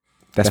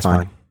That's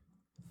fine.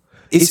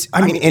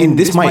 And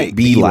this might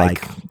be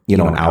like,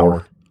 an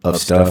hour of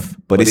stuff,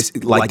 but it's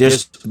like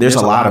there's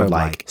a lot of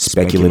like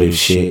speculative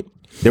shit.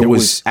 There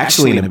was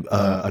actually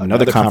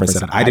another conference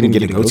that I didn't get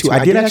to go to.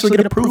 I did actually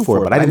get approved for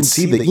it, but I didn't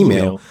see the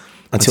email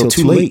until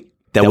too late.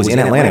 That was in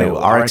Atlanta,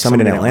 RX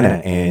Summit in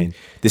Atlanta, and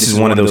this is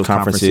one of those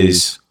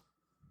conferences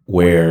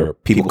where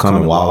people come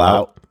and wall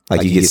out.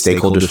 Like you get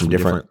stakeholders from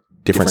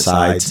different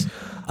sides.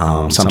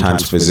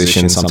 Sometimes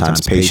physicians,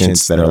 sometimes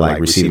patients that are like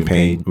receiving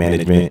pain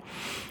management.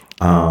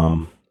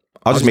 I'll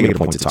just make it a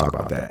point to talk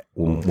about that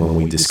when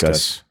we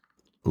discuss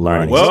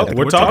learning. Well,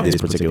 we're talking at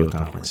this particular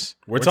conference.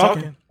 We're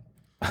talking.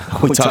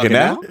 We talking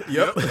now?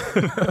 Yep.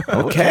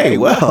 Okay.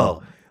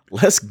 Well,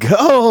 let's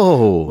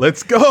go.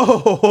 Let's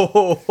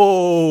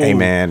go. Hey,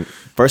 man.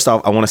 First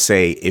off, I want to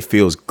say it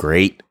feels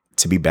great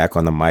to be back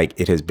on the mic.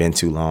 It has been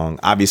too long.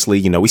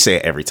 Obviously, we say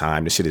it every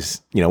time. This shit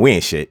is, we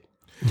ain't shit.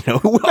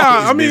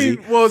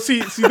 Well,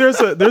 see,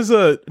 there's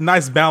a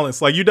nice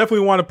balance. Like, you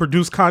definitely want to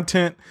produce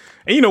content,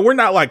 and we're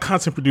not like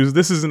content producers.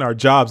 This isn't our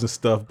jobs and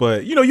stuff,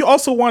 but you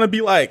also want to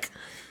be like,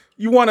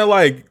 you want to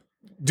like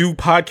do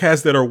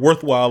podcasts that are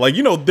worthwhile. Like,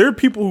 there are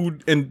people who,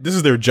 and this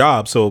is their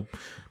job, so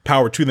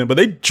power to them, but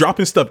they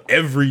dropping stuff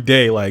every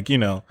day. Like,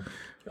 I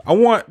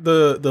want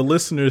the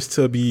listeners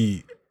to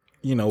be,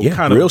 kind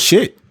of real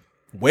shit,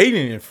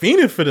 waiting and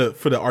fiending for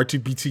the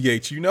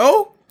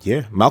RTBTH.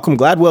 Yeah, Malcolm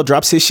Gladwell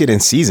drops his shit in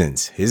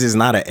seasons. His is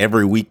not an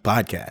every week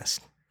podcast.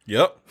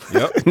 Yep.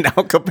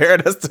 Now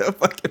comparing us to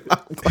fucking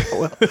Malcolm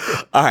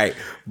Gladwell. All right.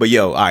 But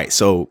all right.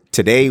 So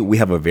today we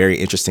have a very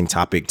interesting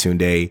topic,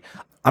 Tunde.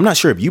 I'm not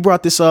sure if you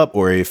brought this up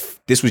or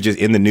if this was just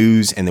in the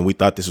news and then we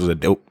thought this was a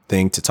dope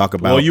thing to talk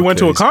about. Well, you went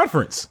to a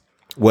conference.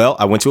 Well,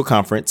 I went to a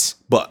conference,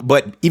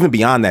 but even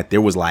beyond that, there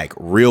was like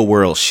real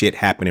world shit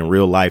happening in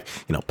real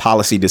life,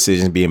 policy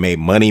decisions being made,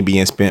 money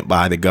being spent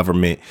by the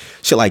government,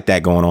 shit like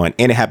that going on.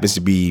 And it happens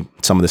to be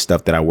some of the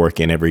stuff that I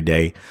work in every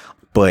day.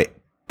 But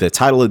the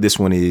title of this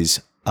one is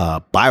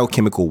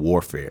Biochemical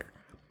Warfare,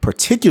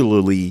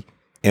 particularly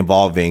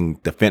involving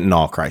the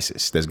fentanyl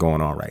crisis that's going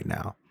on right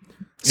now.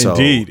 So,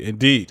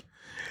 Indeed.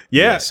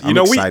 Yeah, yes, I'm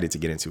excited to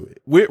get into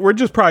it. We're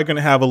just probably going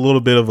to have a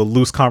little bit of a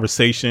loose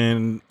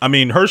conversation. I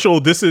mean,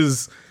 Herschel, this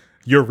is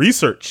your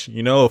research.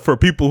 For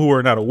people who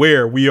are not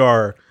aware, we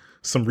are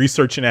some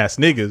researching ass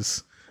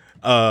niggas.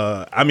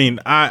 I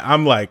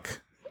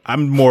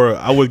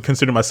would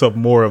consider myself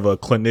more of a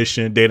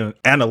clinician, data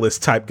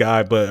analyst type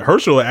guy, but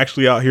Herschel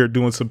actually out here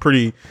doing some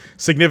pretty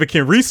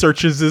significant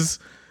researches.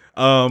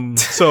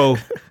 So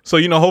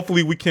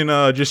hopefully we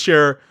can just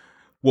share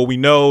what we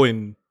know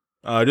and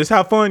just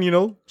have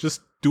fun.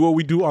 Just do what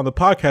we do on the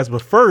podcast.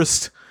 But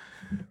first,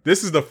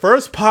 this is the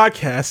first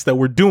podcast that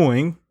we're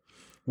doing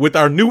with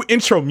our new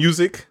intro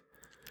music.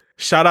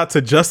 Shout out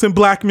to Justin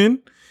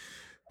Blackman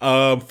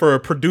for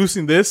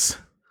producing this.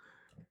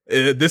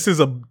 This is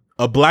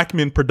a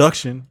Blackman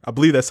production. I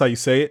believe that's how you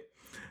say it.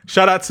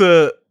 Shout out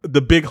to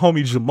the big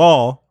homie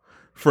Jamal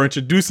for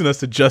introducing us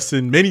to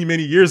Justin many,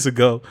 many years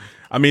ago.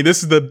 I mean,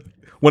 this is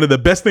one of the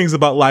best things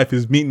about life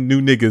is meeting new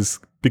niggas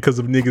because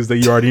of niggas that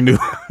you already knew.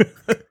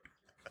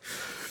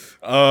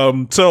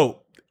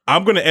 So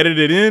I'm going to edit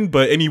it in,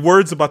 but any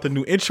words about the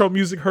new intro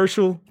music,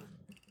 Herschel?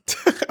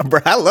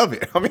 Bro, I love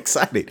it. I'm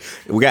excited.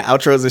 We got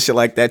outros and shit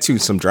like that too.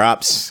 Some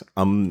drops.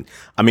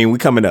 We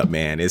coming up,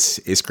 man.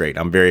 It's great.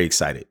 I'm very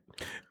excited.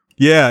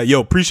 Yeah,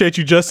 appreciate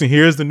you, Justin.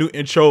 Here's the new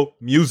intro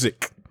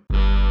music.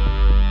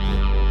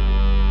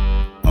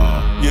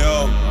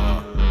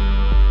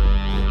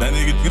 That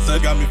nigga just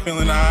got me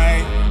feeling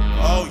alright.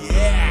 Oh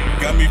yeah,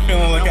 got me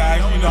feeling like I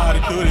actually know how to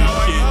do this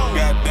shit.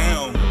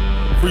 Goddamn,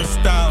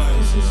 freestyling.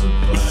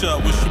 What's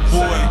up? What's your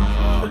boy?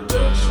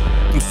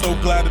 I'm so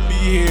glad to be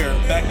here,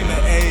 back in the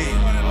A,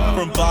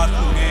 from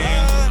Boston,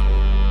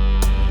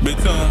 man. Big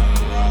Tunde,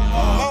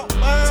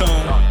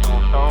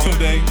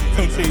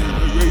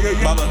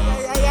 Baba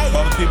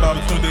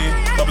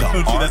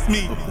Tunde, that's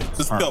me.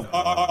 Let's go.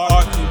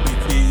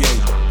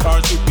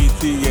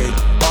 RTBTH,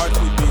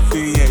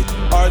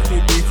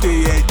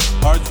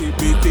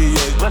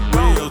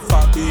 real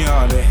talk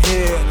beyond the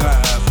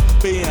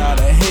headlines, beyond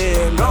the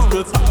headlines,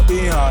 real talk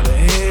beyond the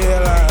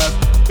headlines,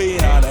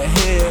 beyond the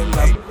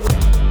headlines.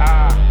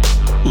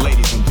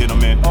 Ladies and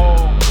gentlemen,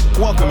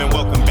 welcome and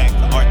welcome back to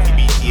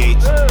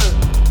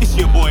RTBTH. It's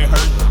your boy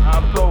Hirsch.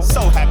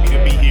 So happy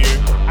to be here.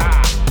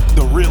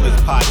 The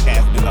realest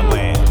podcast in the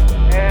land.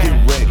 Get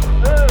ready.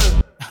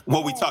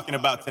 What we talking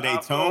about today,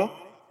 Tone?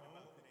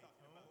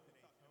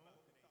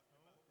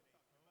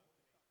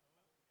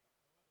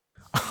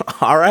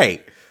 All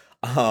right.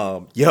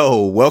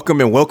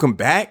 Welcome and welcome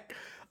back.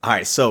 All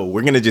right, so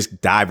we're going to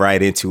just dive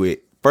right into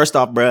it. First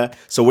off, bruh,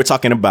 so we're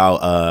talking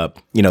about,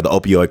 the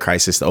opioid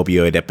crisis, the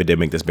opioid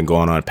epidemic that's been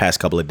going on the past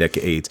couple of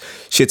decades.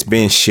 Shit's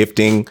been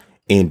shifting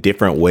in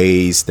different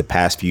ways the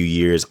past few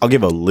years. I'll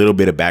give a little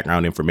bit of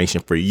background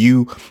information for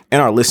you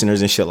and our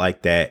listeners and shit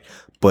like that.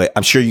 But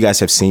I'm sure you guys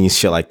have seen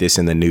shit like this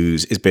in the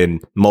news. It's been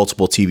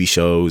multiple TV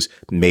shows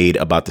made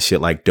about the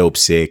shit like Dope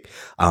Sick.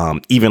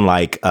 Even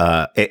like,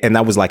 and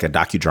that was like a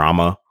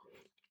docudrama,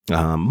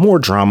 more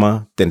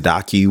drama than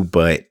docu,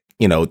 but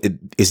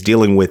is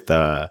dealing with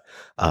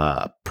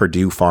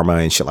Purdue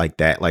Pharma and shit like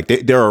that. Like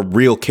there are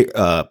real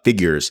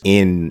figures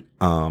in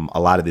a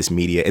lot of this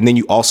media, and then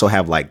you also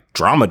have like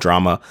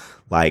drama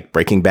like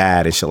Breaking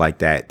Bad and shit like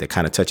that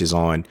kind of touches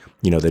on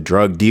the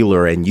drug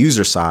dealer and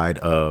user side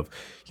of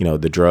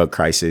the drug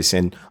crisis.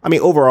 And I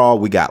mean overall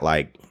we got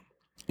like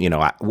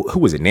who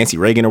was it, Nancy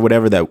Reagan or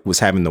whatever, that was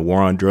having the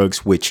war on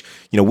drugs, which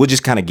we'll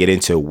just kind of get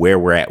into where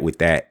we're at with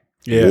that.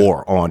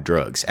 War on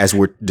drugs as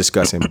we're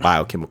discussing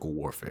biochemical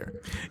warfare.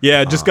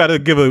 Yeah, just got to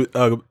give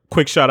a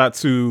quick shout out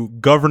to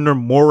Governor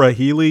Maura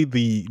Healey,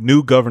 the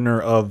new governor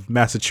of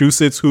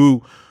Massachusetts,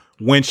 who,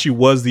 when she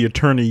was the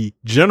Attorney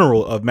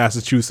General of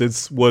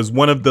Massachusetts, was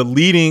one of the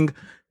leading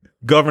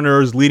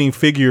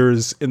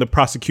figures in the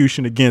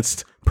prosecution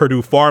against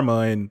Purdue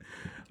Pharma. And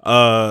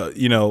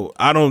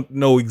I don't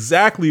know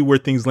exactly where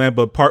things land,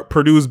 but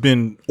Purdue's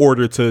been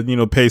ordered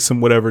to, pay some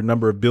whatever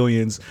number of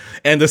billions.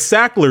 And the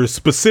Sacklers,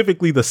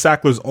 specifically the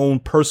Sacklers' own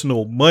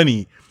personal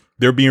money,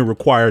 they're being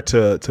required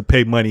to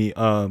pay money.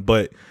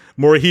 But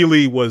Maura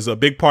Healey was a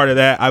big part of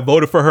that. I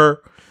voted for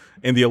her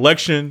in the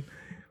election,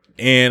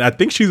 and I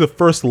think she's the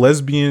first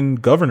lesbian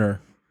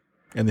governor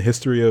in the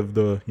history of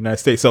the United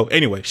States. So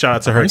anyway, shout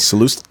out to her. Right,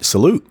 salute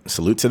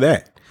to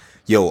that.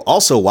 Yo,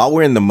 also, while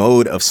we're in the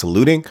mode of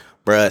saluting,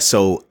 bruh,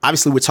 so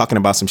obviously we're talking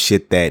about some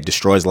shit that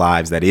destroys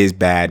lives, that is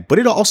bad, but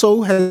it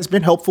also has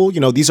been helpful.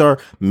 These are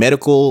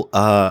medical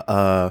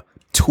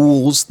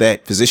tools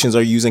that physicians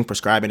are using,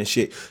 prescribing and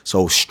shit.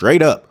 So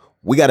straight up,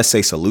 we got to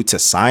say salute to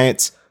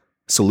science,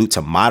 salute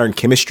to modern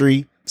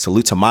chemistry,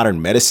 salute to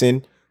modern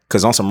medicine.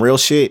 Because on some real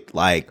shit,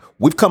 like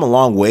we've come a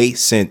long way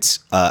since.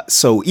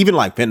 So even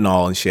like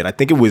fentanyl and shit, I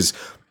think it was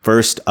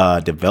first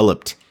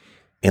developed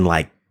in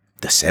like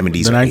the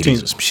 70s or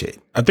 80s or some shit.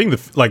 I think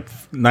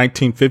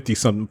 1950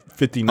 something,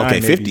 59. Okay,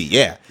 maybe. 50,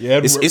 yeah.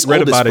 Yeah, it's read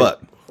old about as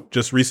fuck. It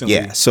just recently.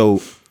 Yeah,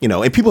 so,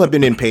 and people have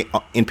been in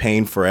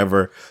pain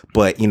forever,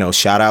 but,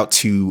 shout out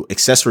to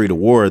Accessory to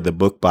War, the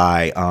book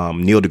by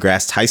Neil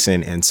deGrasse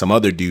Tyson and some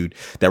other dude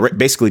that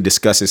basically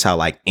discusses how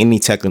like any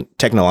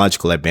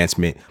technological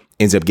advancement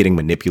ends up getting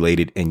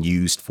manipulated and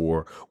used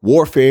for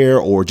warfare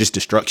or just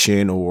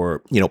destruction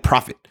or,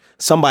 profit.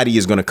 Somebody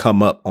is going to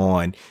come up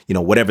on,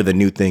 whatever the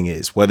new thing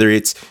is, whether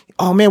it's,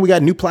 oh man, we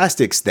got new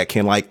plastics that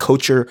can like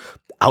coat your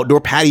outdoor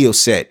patio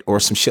set or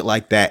some shit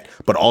like that,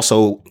 but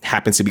also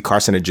happens to be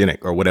carcinogenic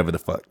or whatever the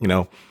fuck,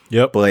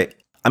 Yep. But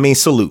I mean,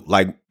 salute,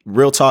 like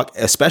real talk,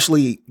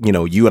 especially,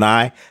 you and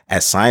I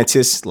as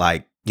scientists,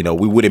 like,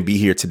 we wouldn't be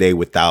here today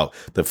without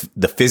the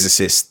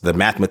physicists, the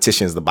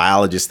mathematicians, the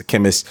biologists, the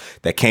chemists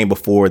that came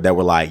before that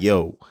were like,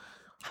 yo,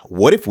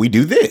 what if we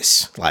do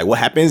this? Like, what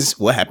happens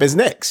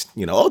next?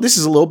 Oh, this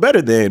is a little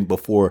better than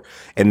before.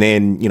 And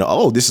then,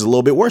 oh, this is a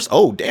little bit worse.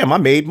 Oh, damn, I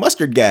made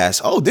mustard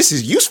gas. Oh, this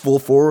is useful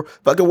for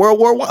fucking World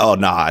War I. Oh,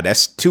 nah,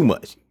 that's too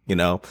much,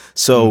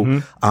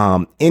 So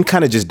in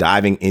kind of just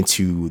diving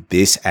into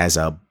this as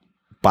a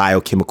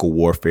biochemical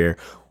warfare,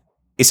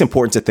 it's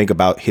important to think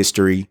about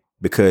history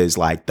because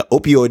like the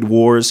opioid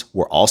wars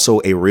were also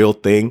a real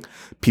thing.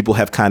 People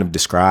have kind of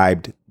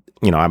described,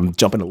 I'm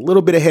jumping a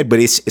little bit ahead, but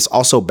it's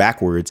also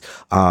backwards.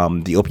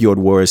 The opioid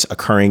wars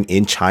occurring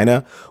in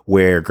China,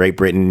 where Great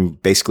Britain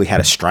basically had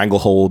a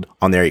stranglehold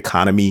on their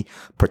economy,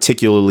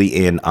 particularly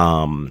in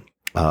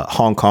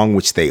Hong Kong,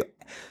 which they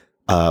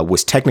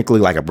was technically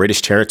like a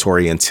British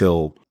territory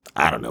until,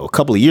 I don't know, a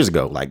couple of years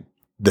ago, like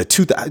the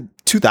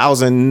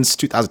 2000s,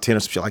 2010 or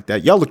some shit like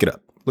that. Y'all look it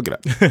up.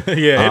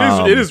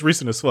 Yeah, it is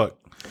recent as fuck.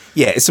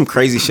 Yeah, it's some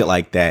crazy shit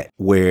like that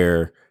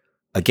where,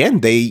 again,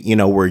 they,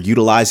 were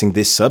utilizing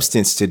this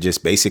substance to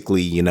just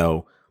basically,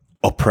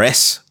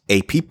 oppress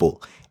a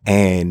people.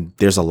 And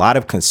there's a lot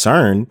of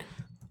concern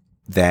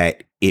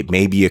that it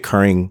may be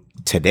occurring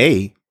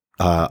today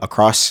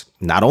across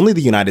not only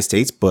the United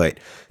States, but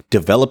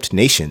developed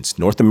nations.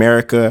 North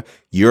America,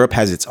 Europe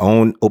has its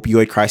own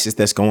opioid crisis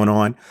that's going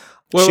on.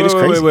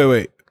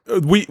 Wait.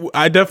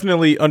 I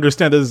definitely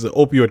understand this is an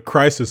opioid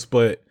crisis,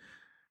 but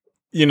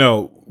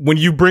when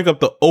you bring up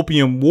the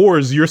opium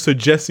wars, you're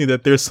suggesting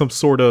that there's some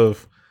sort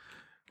of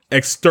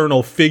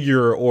external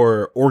figure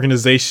or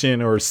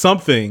organization or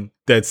something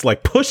that's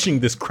like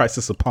pushing this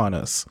crisis upon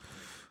us.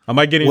 Am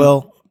I getting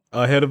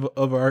ahead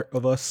of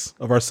ourselves?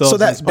 So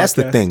that's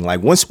the thing.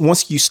 Like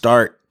once you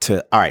start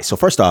to, all right. So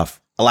first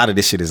off, a lot of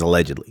this shit is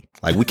allegedly.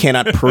 Like we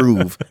cannot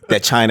prove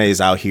that China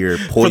is out here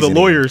poisoning. For the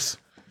lawyers,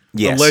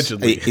 yes,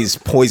 allegedly is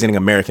poisoning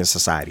American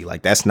society.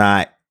 Like that's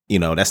not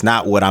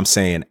what I'm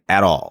saying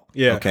at all.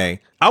 Yeah. Okay.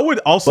 I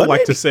would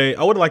like to say,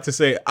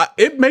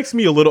 it makes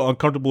me a little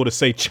uncomfortable to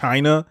say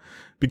China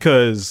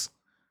because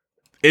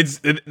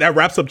that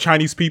wraps up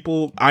Chinese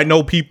people. I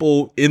know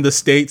people in the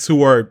States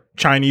who are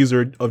Chinese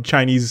or of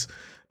Chinese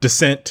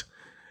descent,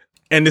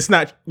 and it's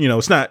not,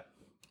 it's not,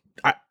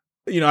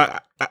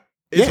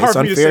 it's hard it's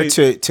for me unfair to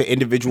say to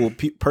individual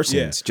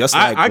persons. Yeah. Just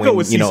like I go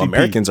with CCP.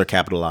 Americans are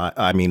capitalized.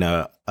 I mean,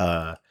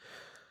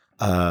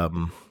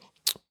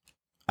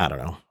 I don't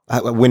know.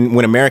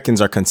 When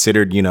Americans are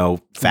considered,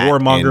 fat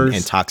warmongers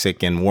and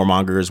toxic and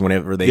warmongers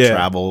whenever they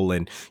travel,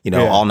 and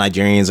all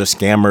Nigerians are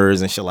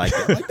scammers and shit like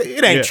that. Like,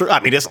 it ain't true.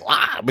 I mean, it's a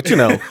lie, but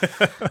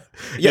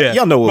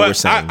y'all know what we're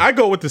saying. I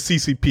go with the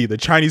CCP, the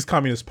Chinese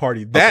Communist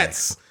Party.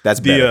 That's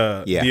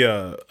the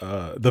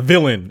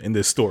villain in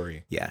this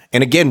story. Yeah,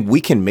 and again,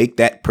 we can make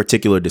that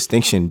particular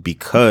distinction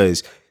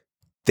because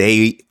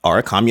they are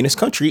a communist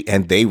country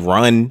and they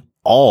run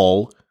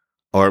all,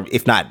 or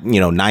if not,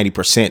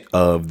 90%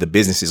 of the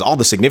businesses, all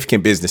the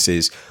significant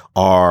businesses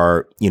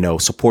are,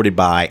 supported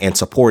by and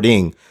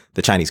supporting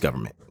the Chinese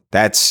government.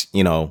 That's,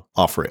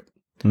 off rip.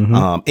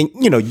 Mm-hmm.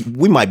 And,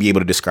 we might be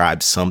able to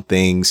describe some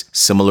things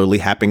similarly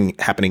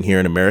happening here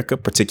in America,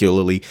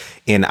 particularly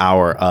in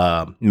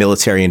our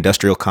military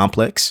industrial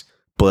complex.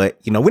 But,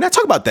 we're not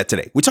talking about that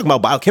today. We're talking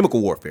about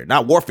biochemical warfare,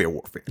 not warfare.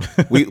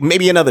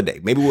 Maybe another day.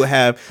 Maybe we'll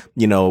have,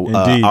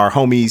 our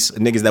homies,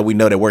 niggas that we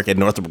know that work at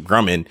Northrop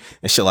Grumman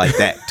and shit like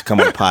that to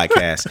come on the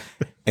podcast.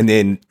 And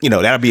then,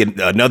 that'll be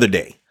another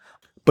day.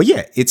 But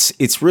yeah,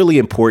 it's really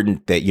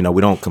important that,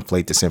 we don't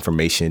conflate this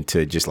information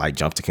to just like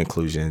jump to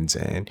conclusions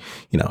and,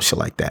 shit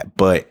like that.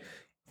 But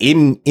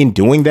in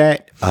doing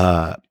that,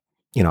 I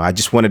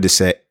just wanted to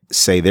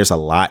say there's a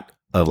lot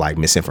of like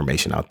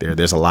misinformation out there.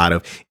 There's a lot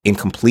of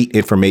incomplete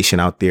information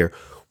out there.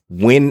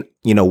 When,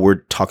 we're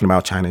talking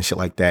about China and shit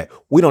like that,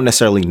 we don't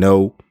necessarily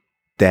know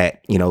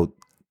that,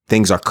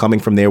 things are coming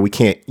from there. We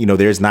can't,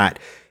 there's not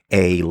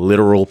a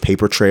literal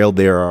paper trail.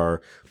 There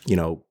are,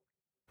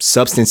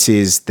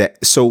 substances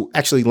so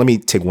actually, let me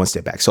take one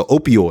step back. So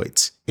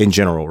opioids in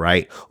general,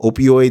 right?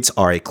 Opioids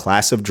are a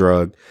class of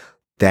drug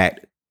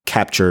that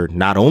capture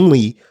not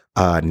only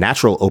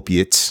natural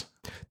opiates,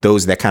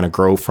 those that kind of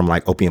grow from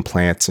like opium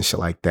plants and shit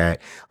like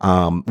that,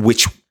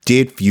 which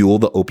did fuel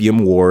the opium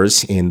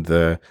wars in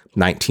the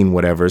 19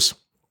 whatevers.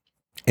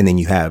 And then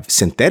you have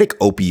synthetic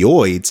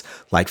opioids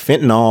like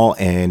fentanyl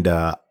and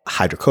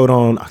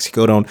hydrocodone,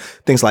 oxycodone,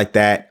 things like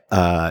that,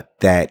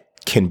 that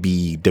can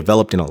be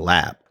developed in a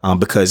lab.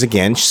 Because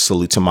again,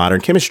 salute to modern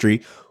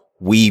chemistry,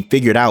 we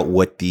figured out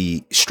what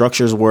the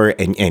structures were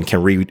and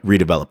can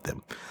redevelop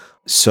them.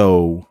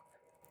 So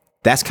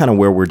that's kind of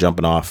where we're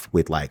jumping off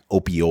with like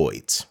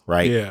opioids,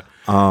 right? Yeah.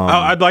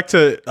 I'd like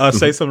to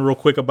say something real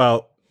quick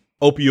about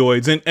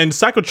opioids and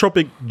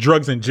psychotropic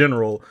drugs in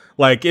general.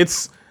 Like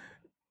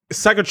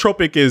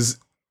psychotropic is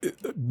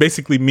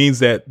basically means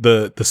that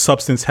the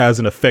substance has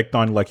an effect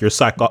on like your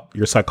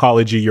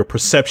psychology, your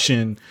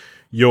perception,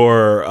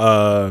 your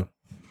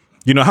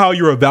how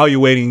you're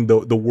evaluating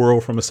the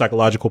world from a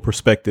psychological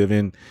perspective.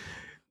 And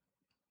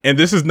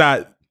this is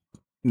not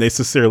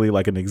necessarily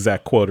like an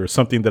exact quote or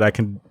something that I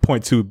can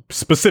point to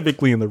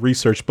specifically in the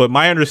research, but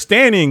my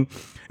understanding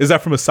is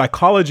that from a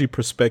psychology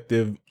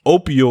perspective,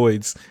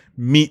 opioids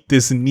meet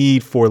this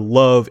need for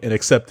love and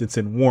acceptance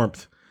and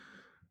warmth.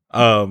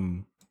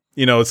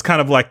 It's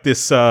kind of like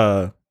this,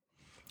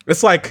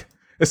 it's like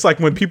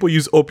when people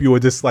use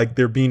opioids, it's like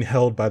they're being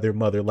held by their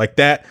mother, like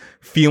that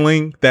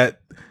feeling,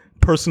 that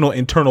personal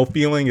internal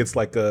feeling. It's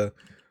like a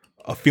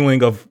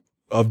feeling of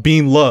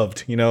being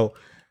loved,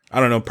 I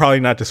don't know, probably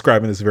not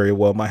describing this very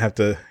well. Might have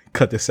to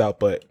cut this out,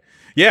 but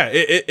yeah,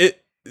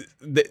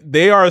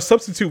 they are a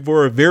substitute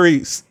for a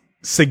very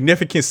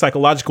significant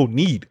psychological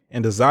need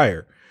and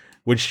desire,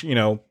 which,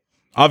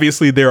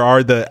 obviously there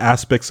are the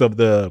aspects of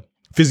the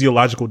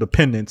physiological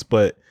dependence,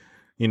 but,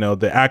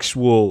 the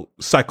actual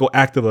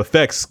psychoactive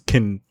effects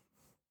can,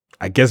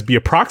 I guess, be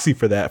a proxy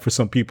for that for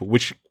some people,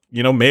 which,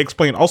 may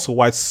explain also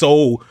why it's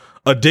so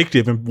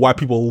addictive and why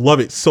people love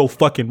it so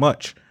fucking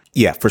much.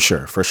 Yeah, for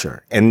sure.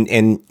 And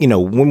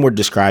when we're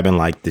describing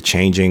like the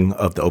changing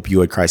of the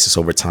opioid crisis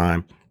over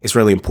time, it's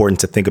really important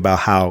to think about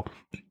how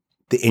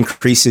the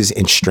increases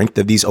in strength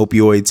of these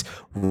opioids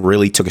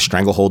really took a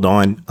stranglehold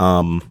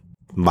on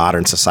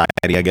modern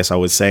society, I guess I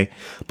would say.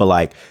 But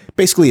like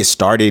basically it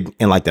started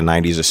in like the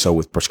 90s or so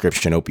with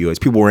prescription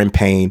opioids. People were in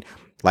pain.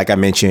 Like I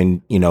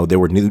mentioned, there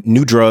were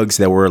new drugs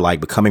that were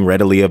like becoming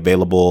readily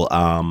available,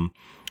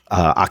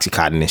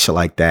 Oxycontin and shit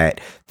like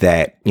that,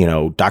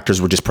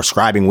 doctors were just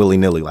prescribing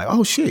willy-nilly, like,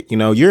 oh shit,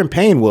 you're in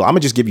pain. Well, I'm gonna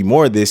just give you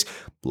more of this.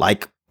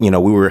 Like, we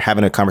were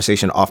having a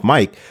conversation off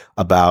mic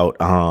about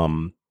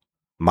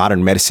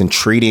modern medicine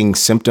treating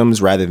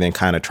symptoms rather than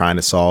kind of trying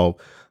to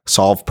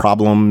solve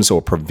problems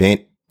or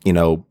prevent,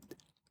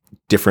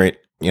 different,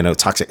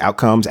 toxic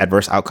outcomes,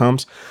 adverse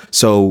outcomes.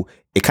 So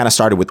it kind of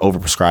started with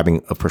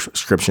overprescribing of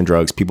prescription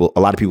drugs. A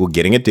lot of people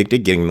getting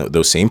addicted, getting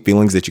those same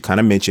feelings that you kind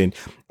of mentioned.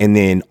 And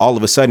then all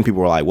of a sudden people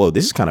were like, whoa,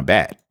 this is kind of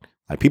bad.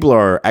 Like people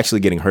are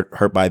actually getting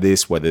hurt by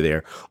this, whether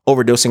they're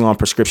overdosing on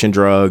prescription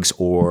drugs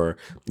or,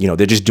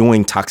 they're just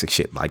doing toxic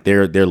shit. Like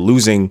they're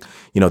losing,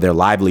 their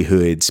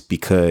livelihoods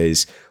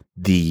because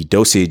the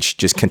dosage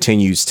just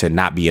continues to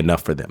not be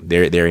enough for them.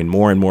 They're in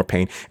more and more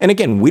pain. And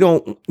again,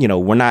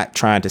 we're not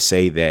trying to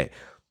say that,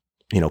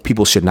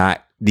 people should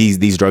not,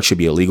 these drugs should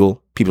be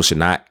illegal. People should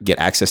not get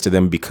access to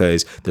them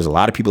because there's a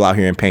lot of people out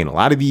here in pain. A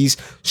lot of these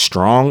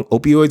strong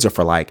opioids are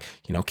for like,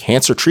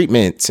 cancer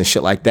treatments and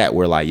shit like that,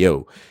 where like,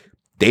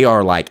 they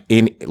are like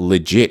in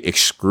legit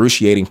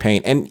excruciating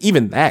pain. And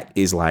even that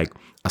is like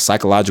a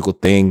psychological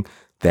thing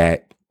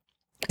that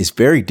is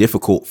very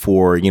difficult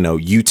for,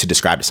 you to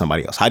describe to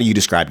somebody else. How do you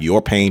describe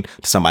your pain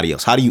to somebody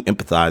else? How do you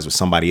empathize with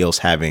somebody else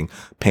having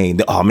pain?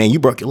 Oh man, you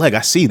broke your leg.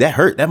 I see that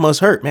hurt. That must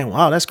hurt, man.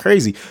 Wow, that's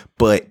crazy.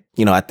 But,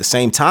 at the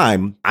same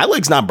time, my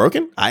leg's not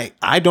broken. I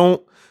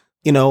don't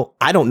know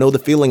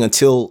the feeling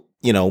until,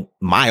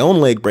 my own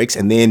leg breaks.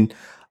 And then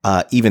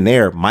even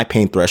there, my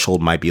pain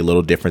threshold might be a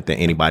little different than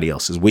anybody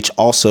else's, which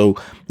also,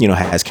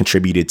 has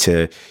contributed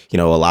to,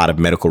 a lot of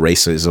medical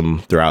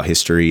racism throughout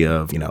history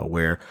of,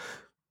 where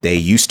they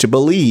used to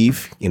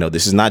believe,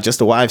 this is not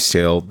just a wives'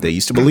 tale. They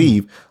used to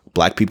believe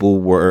Black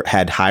people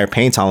had higher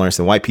pain tolerance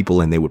than white people,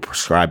 and they would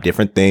prescribe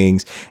different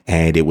things,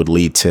 and it would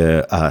lead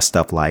to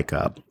stuff like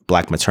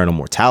Black maternal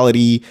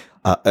mortality,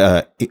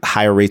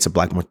 higher rates of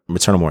Black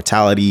maternal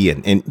mortality,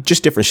 and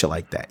just different shit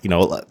like that.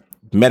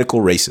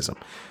 Medical racism,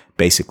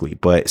 basically.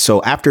 But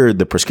so after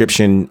the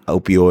prescription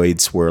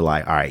opioids were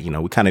like, all right,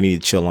 we kind of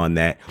need to chill on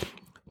that.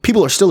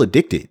 People are still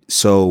addicted.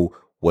 So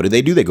what do?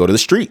 They go to the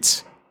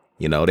streets.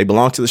 They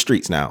belong to the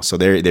streets now. So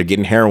they're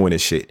getting heroin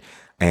and shit.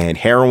 And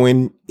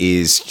heroin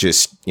is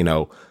just,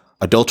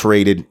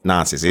 adulterated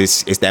nonsense.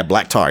 It's that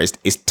black tar.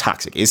 It's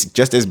toxic. It's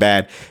just as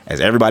bad as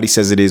everybody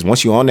says it is.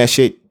 Once you own that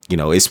shit,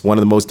 it's one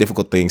of the most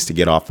difficult things to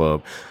get off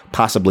of.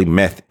 Possibly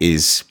meth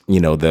is,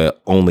 the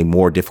only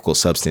more difficult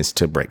substance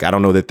to break. I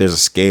don't know that there's a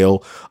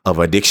scale of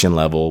addiction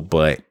level,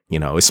 but,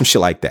 it's some shit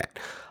like that.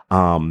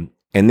 And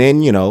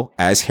then,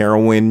 as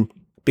heroin,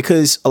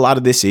 because a lot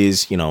of this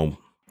is,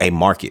 a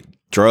market.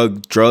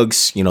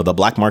 Drugs, the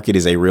black market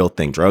is a real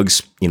thing.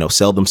 Drugs,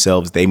 sell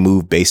themselves. They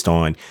move based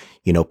on,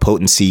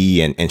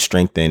 potency and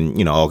strength.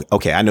 And,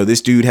 okay, I know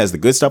this dude has the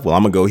good stuff. Well,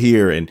 I'm gonna go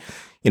here. And,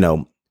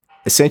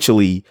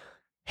 essentially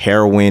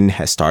heroin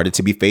has started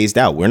to be phased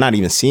out. We're not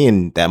even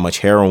seeing that much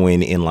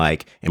heroin in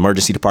like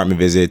emergency department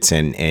visits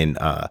and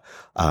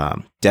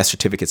death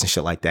certificates and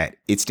shit like that.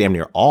 It's damn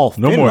near all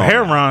no more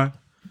heroin.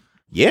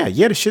 Yeah,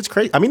 the shit's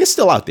crazy. I mean, it's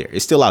still out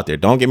there.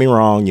 Don't get me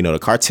wrong. The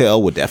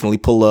cartel would definitely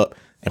pull up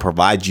and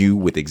provide you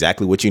with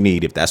exactly what you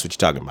need if that's what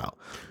you're talking about.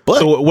 But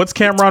so what's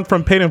Cameron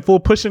from Paid in Full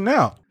pushing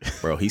now?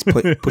 Bro, he's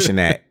pushing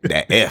that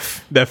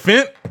F. That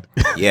fent?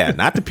 Yeah,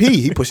 not the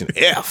P. He pushing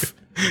F.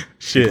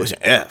 Shit. He pushing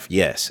F,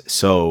 yes.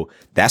 So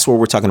that's where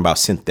we're talking about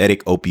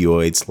synthetic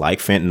opioids like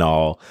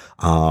fentanyl,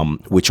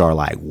 which are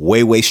like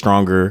way, way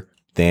stronger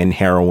than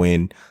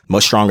heroin,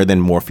 much stronger than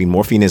morphine.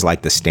 Morphine is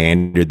like the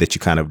standard that you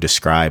kind of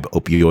describe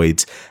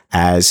opioids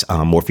as.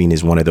 Morphine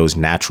is one of those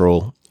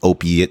natural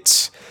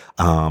opiates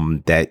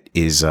that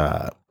is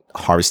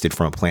harvested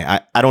from a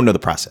plant. I don't know the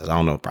process.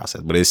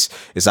 But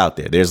it's out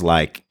there. There's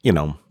like,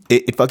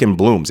 it fucking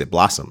blooms. It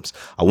blossoms.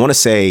 I want to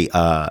say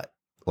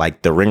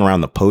like the Ring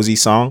Around the Posy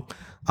song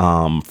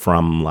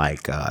from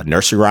like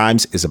Nursery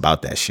Rhymes is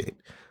about that shit.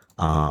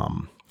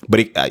 But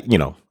it,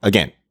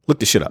 again, look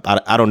this shit up.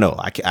 I don't know.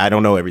 I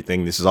don't know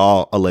everything. This is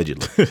all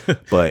allegedly.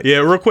 But yeah,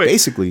 real quick.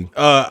 Basically,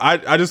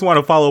 I just want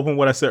to follow up on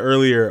what I said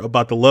earlier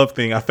about the love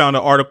thing. I found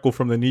an article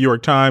from the New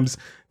York Times.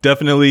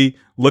 Definitely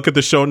look at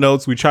the show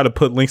notes. We try to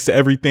put links to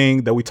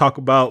everything that we talk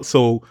about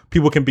so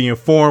people can be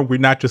informed. We're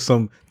not just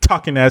some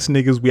talking ass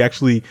niggas. We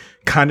actually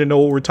kind of know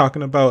what we're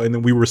talking about. And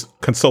then we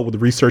consult with the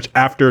research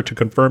after to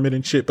confirm it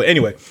and shit. But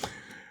anyway,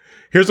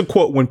 here's a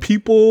quote. When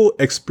people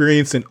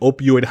experience an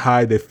opioid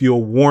high, they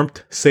feel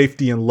warmth,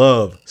 safety, and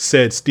love,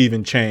 said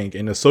Stephen Chang,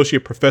 an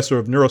associate professor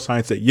of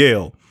neuroscience at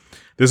Yale.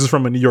 This is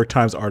from a New York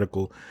Times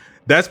article.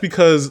 That's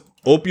because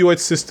opioid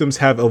systems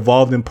have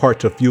evolved in part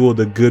to fuel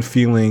the good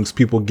feelings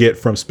people get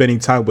from spending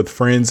time with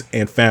friends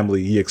and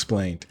family, he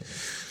explained.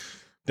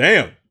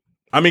 Damn.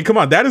 I mean, come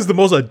on. That is the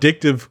most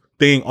addictive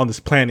thing on this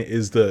planet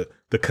is the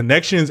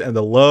connections and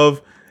the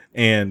love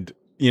and,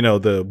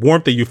 the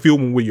warmth that you feel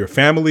when with your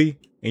family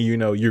and,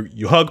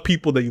 you hug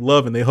people that you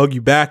love and they hug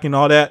you back and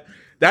all that.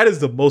 That is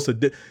the most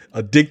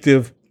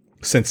addictive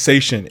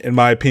sensation, in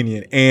my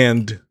opinion.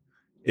 And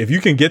if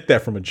you can get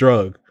that from a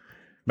drug,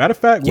 matter of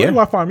fact, where do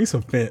I find me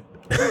some fent?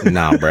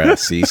 Nah, bro.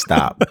 See,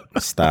 stop.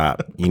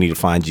 You need to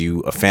find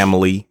you a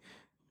family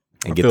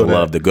and get the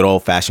love the good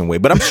old fashioned way.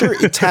 But I'm sure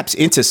it taps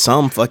into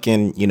some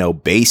fucking,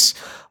 base,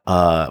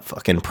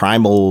 fucking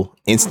primal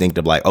instinct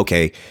of like,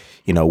 okay,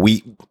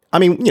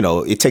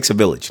 it takes a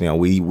village.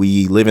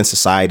 We live in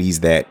societies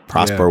that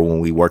prosper when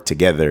we work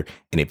together.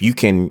 And if you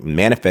can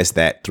manifest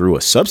that through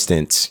a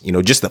substance,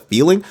 just the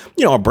feeling,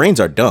 our brains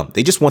are dumb.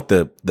 They just want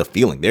the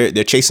feeling.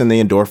 They're chasing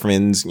the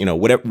endorphins,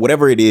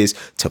 whatever it is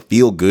to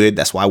feel good.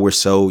 That's why we're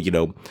so,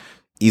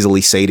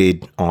 easily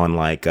sated on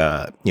like,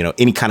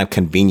 any kind of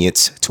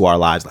convenience to our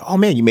lives. Like, oh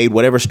man, you made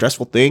whatever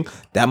stressful thing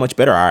that much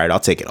better. All right, I'll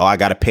take it. Oh, I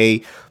got to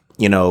pay,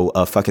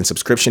 a fucking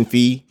subscription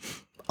fee.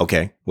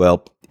 Okay.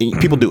 Well,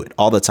 people do it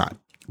all the time.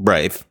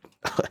 Bruh, if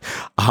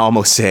I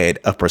almost said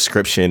a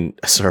prescription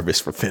service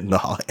for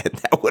fentanyl, and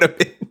that would have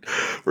been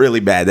really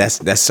bad.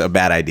 That's a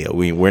bad idea.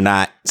 We're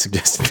not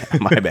suggesting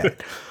that. My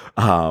bad.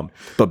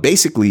 But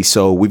basically,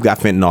 so we've got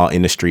fentanyl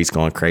in the streets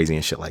going crazy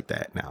and shit like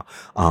that now.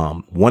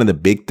 One of the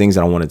big things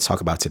that I wanted to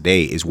talk about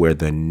today is where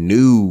the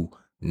new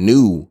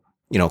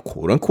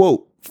quote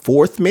unquote,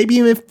 fourth, maybe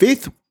even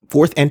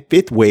fourth and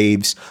fifth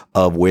waves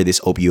of where this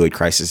opioid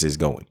crisis is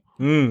going.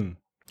 And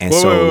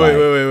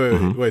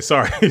wait.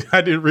 Sorry,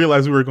 I didn't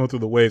realize we were going through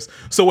the waves.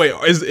 So wait,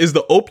 is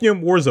the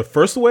opium wars the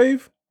first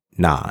wave?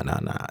 Nah.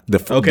 The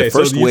so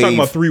first you're wave, talking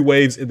about 3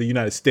 waves in the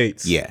United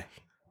States. Yeah.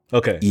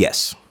 Okay.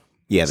 Yes.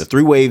 Yeah, the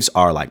 3 waves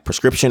are like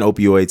prescription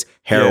opioids,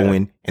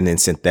 heroin, and then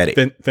synthetic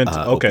okay,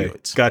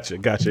 opioids.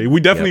 Gotcha.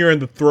 We definitely are in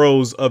the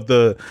throes of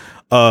the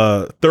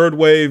third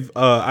wave.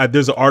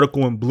 There's an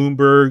article in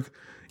Bloomberg,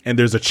 and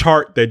there's a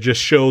chart that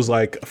just shows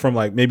like from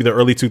like maybe the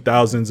early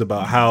 2000s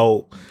about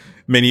how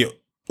many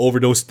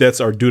overdose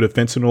deaths are due to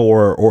fentanyl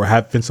or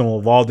have fentanyl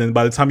involved. And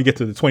by the time you get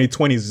to the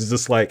 2020s, it's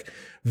just like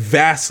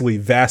vastly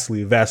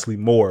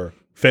more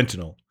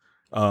fentanyl.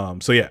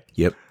 So yeah.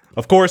 Yep.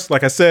 Of course,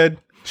 like I said,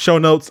 show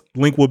notes,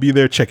 link will be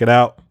there. Check it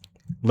out.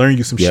 Learn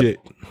you some shit.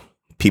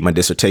 Peep my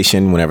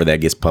dissertation whenever that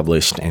gets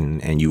published,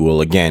 and you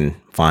will again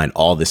find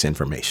all this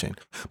information.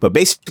 But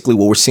basically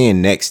what we're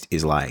seeing next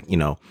is like,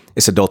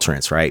 it's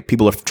adulterants, right?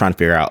 People are trying to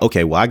figure out,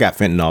 okay, well, I got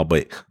fentanyl,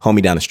 but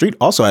homie down the street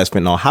also has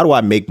fentanyl. How do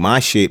I make my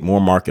shit more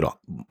marketable,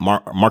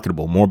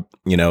 more,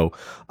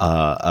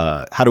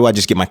 how do I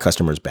just get my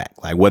customers back?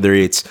 Like whether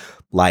it's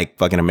like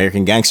fucking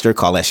American Gangster,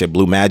 call that shit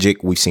Blue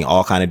Magic. We've seen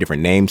all kind of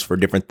different names for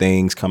different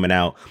things coming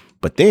out.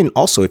 But then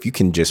also if you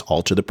can just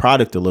alter the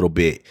product a little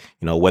bit,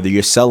 whether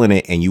you're selling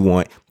it and you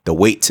want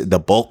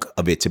the bulk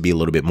of it to be a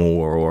little bit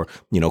more, or,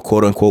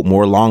 quote unquote,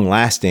 more long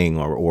lasting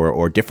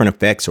or different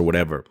effects or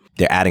whatever,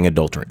 they're adding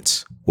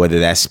adulterants, whether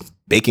that's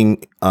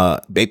baking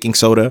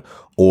soda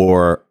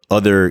or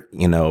other,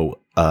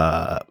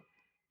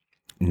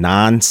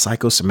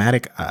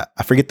 non-psychosomatic.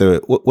 I forget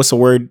what's the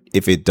word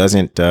if it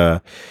doesn't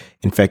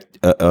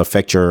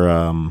affect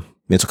your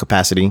mental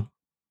capacity.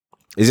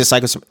 Is it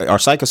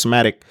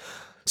psychosomatic?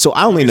 So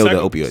I only know the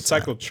opioids.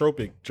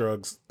 Psychotropic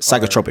drugs.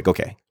 Psychotropic,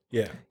 okay.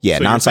 Yeah. Yeah,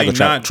 so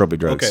non-psychotropic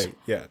drugs. Okay,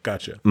 yeah,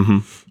 gotcha.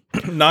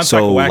 Mm-hmm.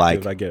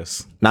 Non-psychoactive, I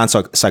guess.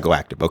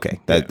 Non-psychoactive,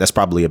 okay. That's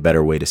probably a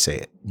better way to say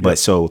it. Yeah. But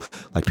so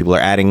like people are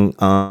adding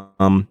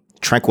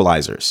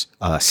tranquilizers,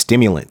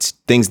 stimulants,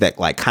 things that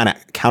like kind of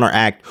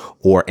counteract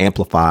or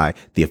amplify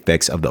the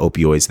effects of the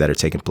opioids that are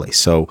taking place.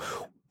 So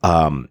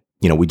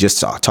we just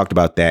talked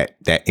about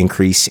that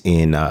increase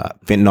in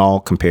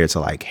fentanyl compared to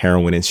like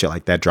heroin and shit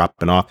like that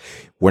dropping off.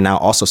 We're now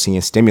also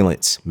seeing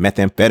stimulants,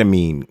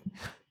 methamphetamine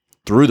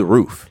through the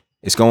roof.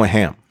 It's going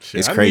ham. Shit,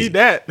 it's crazy. I need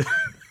that.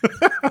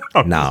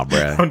 Nah,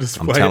 bruh.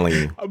 I'm telling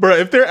you, bro.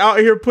 If they're out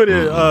here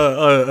putting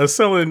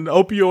selling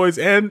opioids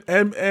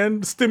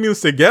and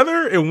stimulants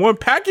together in one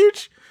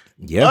package,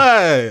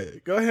 yeah,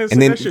 go ahead and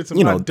send that shit to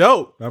my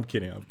dope. I'm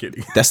kidding.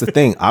 That's the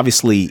thing.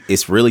 Obviously,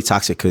 it's really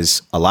toxic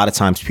because a lot of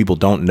times people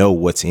don't know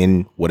what's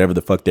in whatever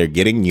the fuck they're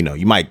getting.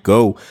 You might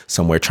go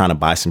somewhere trying to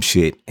buy some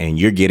shit and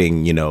you're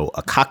getting,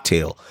 a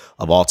cocktail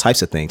of all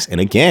types of things. And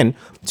again,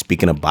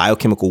 speaking of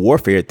biochemical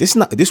warfare, this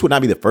would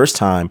not be the first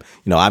time.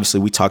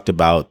 Obviously we talked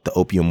about the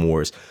opium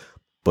wars,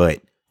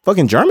 but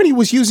fucking Germany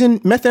was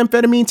using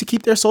methamphetamine to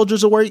keep their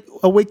soldiers awake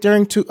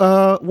during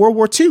World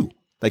War II.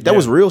 Like that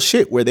was real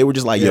shit where they were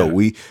just like, yo,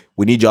 we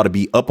need y'all to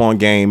be up on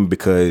game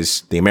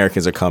because the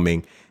Americans are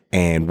coming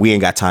and we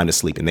ain't got time to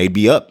sleep. And they'd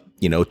be up,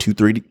 2,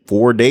 3,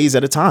 4 days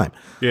at a time.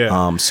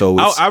 Yeah. So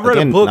it's, I read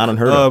a book not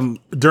unheard of.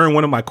 During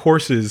one of my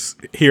courses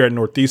here at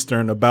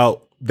Northeastern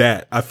about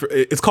that.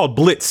 It's called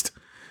Blitzed.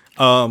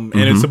 And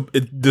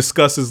it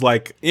discusses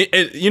like,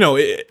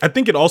 I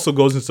think it also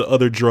goes into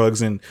other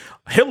drugs, and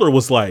Hitler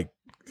was like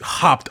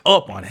hopped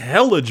up on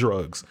hella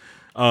drugs.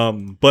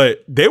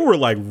 But they were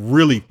like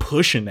really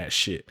pushing that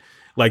shit.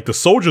 Like the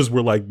soldiers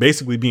were like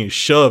basically being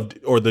shoved,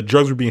 or the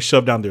drugs were being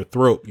shoved down their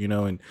throat,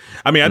 and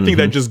I mean, I think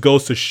that just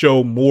goes to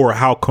show more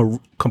how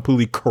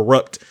completely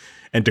corrupt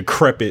and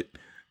decrepit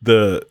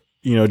the,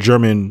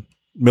 German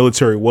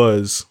military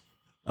was,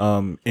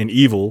 and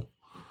evil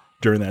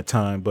during that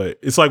time. But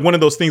it's like one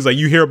of those things, like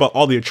you hear about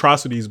all the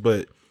atrocities,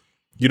 but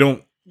you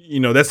don't,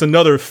 that's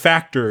another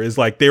factor, is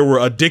like they were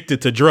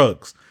addicted to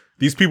drugs.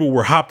 These people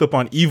were hopped up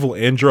on evil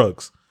and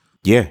drugs.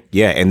 Yeah.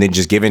 And then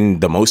just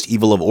given the most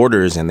evil of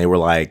orders, and they were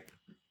like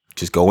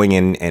just going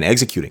in and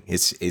executing.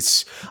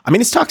 It's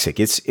toxic.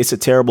 It's a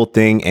terrible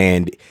thing,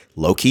 and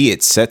low key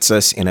it sets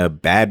us in a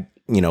bad,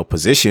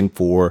 position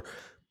for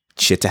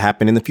shit to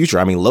happen in the future.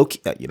 I mean, low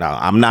key,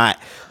 I'm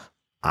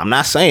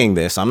not saying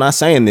this,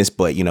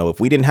 but if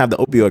we didn't have the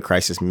opioid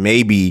crisis,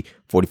 maybe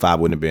 45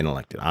 wouldn't have been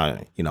elected.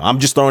 I'm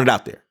just throwing it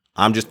out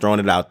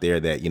there.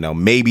 That,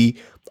 maybe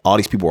all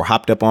these people were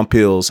hopped up on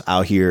pills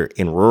out here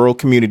in rural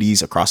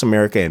communities across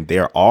America. And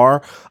there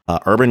are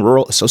urban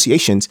rural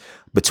associations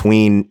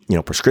between,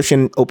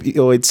 prescription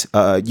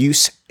opioids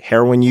use,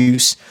 heroin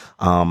use.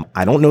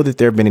 I don't know that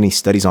there have been any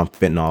studies on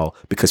fentanyl,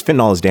 because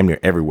fentanyl is damn near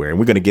everywhere. And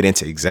we're going to get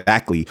into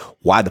exactly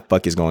why the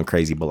fuck is going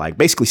crazy. But like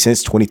basically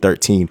since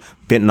 2013,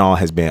 fentanyl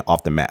has been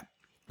off the map,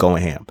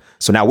 going ham.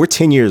 So now we're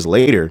 10 years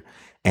later.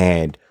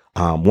 And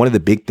one of the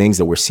big things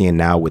that we're seeing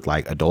now with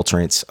like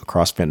adulterants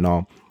across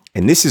fentanyl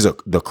And this is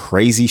the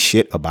crazy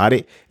shit about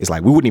it is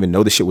like, we wouldn't even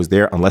know the shit was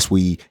there unless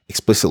we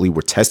explicitly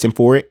were testing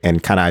for it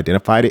and kind of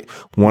identified it.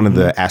 One of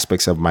the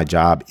aspects of my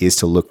job is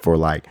to look for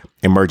like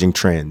emerging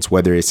trends,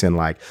 whether it's in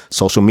like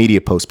social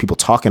media posts, people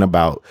talking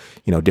about,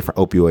 different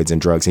opioids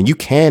and drugs. And you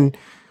can,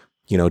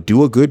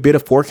 do a good bit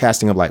of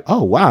forecasting of like,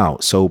 oh, wow.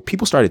 So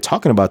people started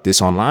talking about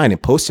this online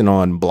and posting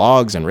on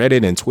blogs and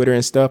Reddit and Twitter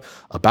and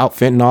stuff about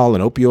fentanyl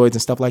and opioids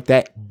and stuff like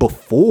that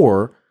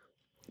before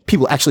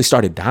people actually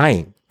started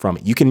dying from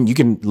it. You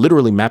can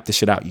literally map this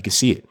shit out. You can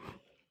see it.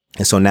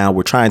 And so now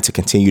we're trying to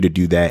continue to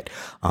do that.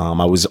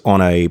 I was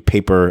on a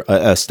paper,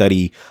 a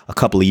study a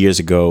couple of years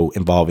ago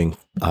involving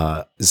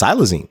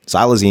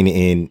xylazine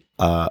in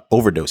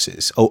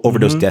overdoses,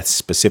 overdose deaths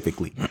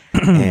specifically.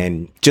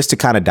 And just to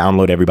kind of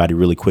download everybody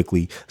really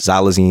quickly,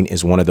 xylazine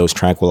is one of those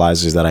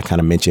tranquilizers that I kind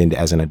of mentioned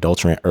as an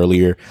adulterant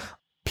earlier.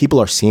 People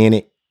are seeing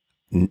it.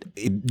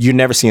 You're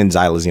never seeing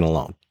xylazine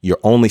alone. You're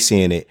only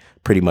seeing it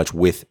pretty much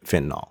with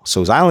fentanyl.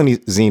 So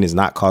xylazine is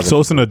not causing.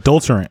 So it's an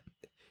adulterant.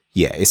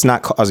 Yeah, it's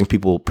not causing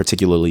people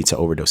particularly to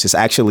overdose. It's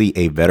actually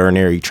a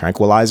veterinary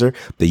tranquilizer.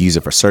 They use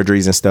it for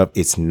surgeries and stuff.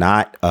 It's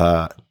not,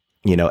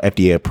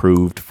 FDA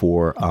approved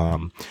for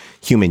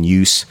human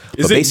use.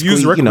 Is it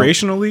used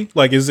recreationally?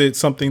 Like, is it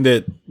something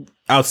that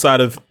outside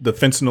of the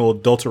fentanyl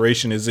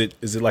adulteration, is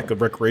it like a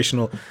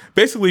recreational?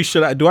 Basically,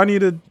 do I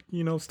need to,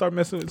 start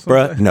messing with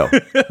something?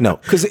 Bruh, no,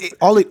 because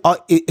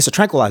it's a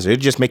tranquilizer. It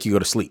just make you go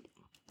to sleep.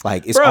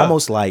 Like, it's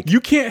almost like you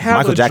can't have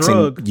Michael a Jackson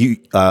drug.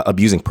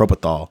 Abusing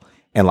propofol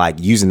and like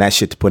using that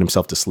shit to put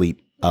himself to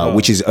sleep,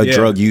 which is a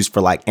drug used for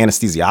like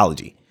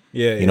anesthesiology.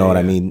 Yeah, you know what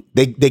I mean?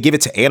 They give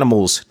it to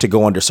animals to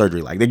go under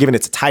surgery. Like, they're giving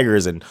it to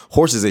tigers and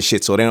horses and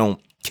shit so they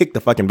don't kick the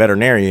fucking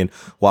veterinarian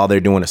while they're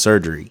doing a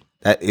surgery.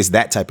 That is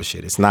that type of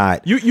shit. It's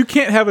not. You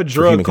can't have a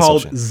drug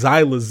called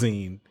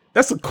xylazine.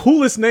 That's the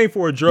coolest name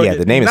for a drug. Yeah,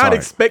 the name is hard. Not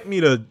expect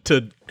me to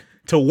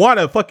want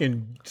to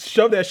fucking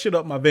shove that shit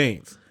up my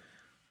veins.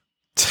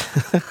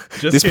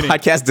 This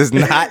podcast does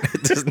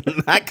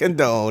not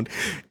condone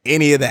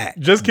any of that.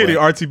 Just kidding,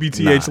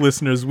 RTBTH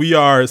listeners. We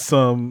are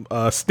some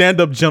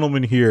stand-up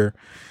gentlemen here,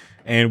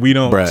 and we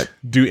don't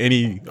do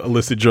any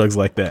illicit drugs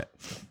like that.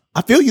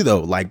 I feel you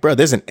though. Like, bro,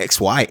 there's an X,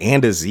 Y,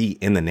 and a Z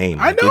in the name.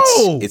 Like, I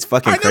know. It's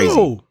fucking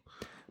crazy.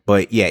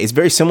 But yeah, it's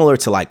very similar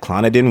to like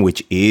Clonidine,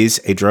 which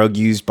is a drug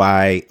used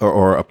by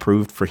or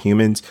approved for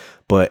humans.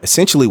 But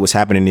essentially what's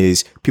happening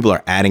is people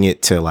are adding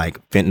it to like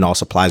fentanyl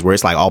supplies where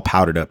it's like all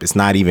powdered up. It's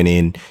not even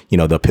in,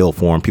 the pill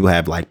form. People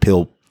have like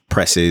pill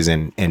presses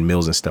and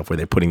mills and stuff where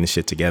they're putting the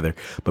shit together.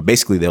 But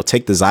basically they'll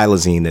take the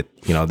xylazine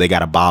that, they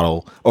got a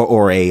bottle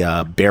or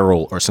a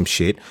barrel or some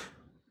shit,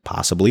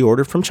 possibly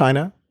ordered from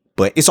China.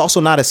 But it's also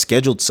not a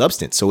scheduled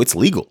substance. So it's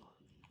legal.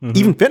 Mm-hmm.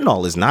 Even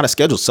fentanyl is not a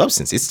scheduled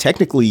substance. It's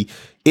technically,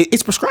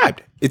 it's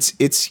prescribed. It's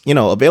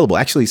available.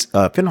 Actually,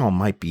 fentanyl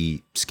might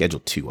be Schedule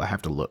 2. I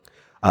have to look.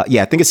 I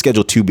think it's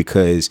Schedule 2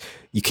 because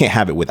you can't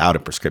have it without a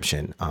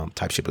prescription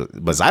type shit. But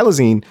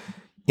xylazine,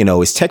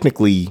 is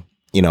technically,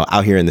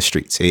 out here in the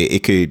streets.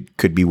 It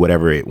could be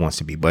whatever it wants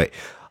to be. But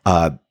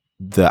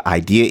the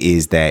idea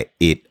is that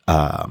it,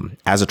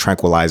 as a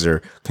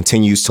tranquilizer,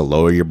 continues to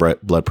lower your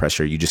blood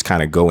pressure. You just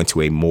kind of go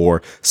into a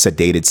more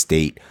sedated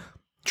state.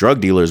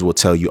 Drug dealers will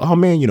tell you, oh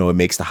man, it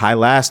makes the high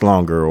last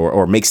longer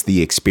or makes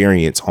the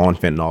experience on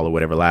fentanyl or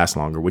whatever last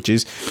longer, which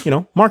is,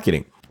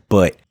 marketing.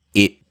 But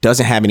it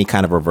doesn't have any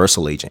kind of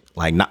reversal agent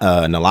like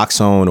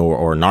naloxone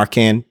or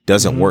Narcan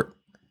doesn't work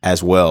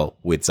as well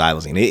with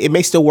xylazine. It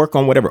may still work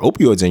on whatever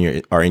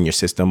opioids are in your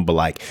system, but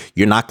like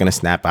you're not going to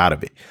snap out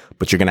of it,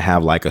 but you're going to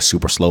have like a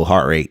super slow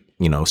heart rate,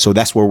 So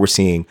that's where we're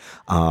seeing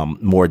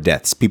more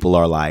deaths. People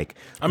are like,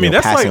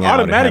 that's passing like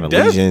out automatic and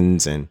death.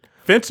 Lesions and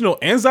Fentanyl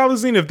and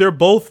xylazine, if they're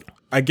both,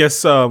 I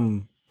guess,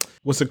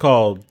 what's it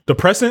called?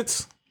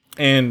 Depressants.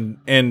 And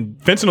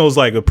fentanyl is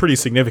like a pretty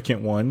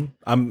significant one.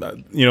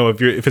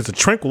 If it's a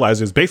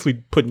tranquilizer, it's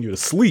basically putting you to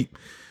sleep.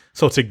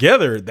 So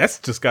together, that's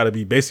just got to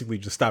be basically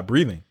just stop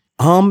breathing.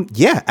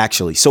 Yeah,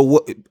 actually.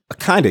 So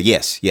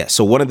yes.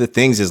 So one of the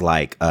things is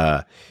like,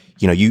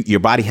 your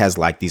body has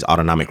like these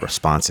autonomic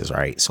responses,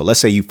 right? So let's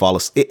say you fall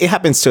asleep. It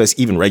happens to us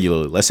even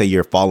regularly. Let's say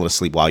you're falling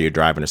asleep while you're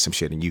driving or some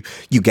shit, and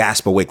you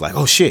gasp awake like,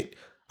 oh shit,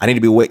 I need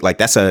to be awake. Like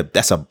that's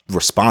a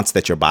response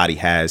that your body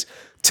has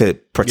to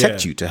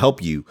protect you, to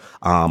help you.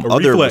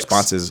 Other reflex.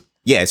 responses,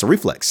 it's a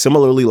reflex.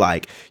 Similarly,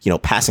 like,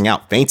 passing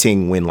out,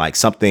 fainting when like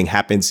something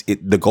happens,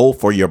 the goal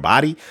for your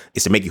body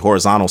is to make you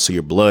horizontal so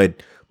your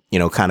blood,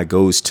 kind of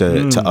goes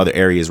to other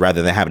areas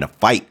rather than having to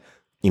fight,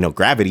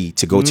 gravity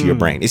to go to your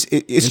brain.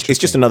 It's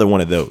just another one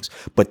of those.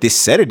 But this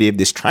sedative,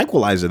 this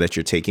tranquilizer that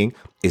you're taking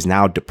is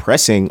now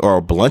depressing or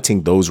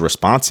blunting those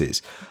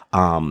responses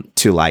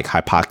to like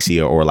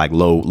hypoxia or like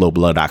low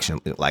blood oxygen.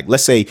 Like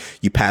let's say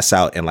you pass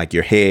out and like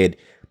your head,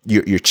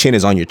 your chin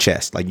is on your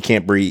chest, like you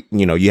can't breathe,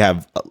 you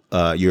have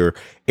your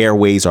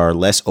airways are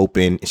less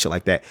open and shit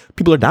like that.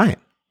 People are dying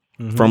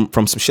from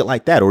some shit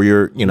like that. Or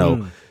you're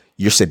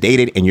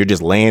sedated and you're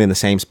just laying in the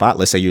same spot.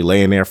 Let's say you're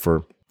laying there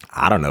for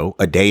I don't know,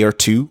 a day or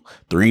two,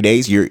 3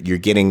 days, you're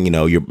getting,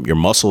 your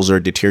muscles are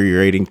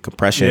deteriorating,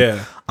 compression.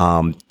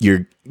 Yeah.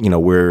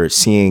 We're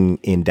seeing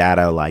in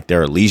data like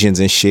there are lesions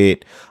and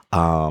shit.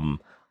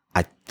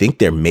 I think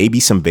there may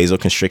be some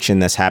vasoconstriction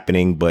that's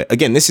happening, but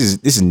again, this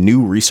is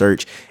new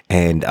research,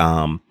 and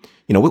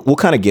we'll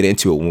kind of get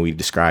into it when we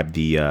describe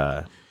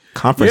the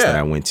conference that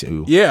I went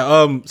to.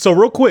 Yeah. So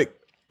real quick.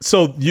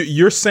 So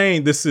you're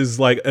saying this is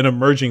like an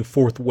emerging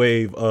fourth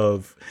wave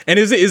of, and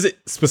is it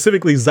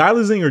specifically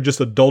xylazine or just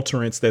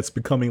adulterants that's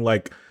becoming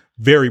like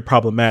very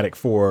problematic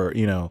for,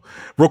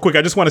 real quick.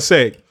 I just want to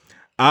say,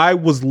 I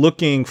was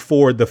looking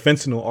for the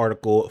fentanyl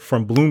article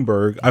from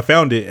Bloomberg. I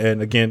found it.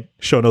 And again,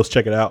 show notes,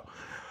 check it out.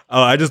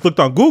 I just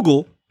looked on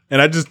Google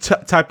and I just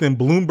typed in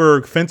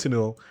Bloomberg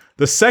fentanyl.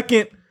 The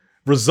second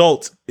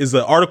result is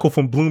an article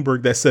from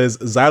Bloomberg that says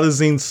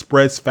xylazine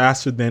spreads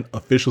faster than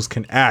officials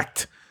can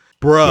act.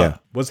 Bruh,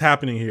 what's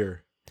happening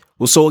here?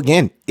 Well, so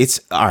again, it's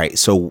all right.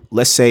 So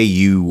let's say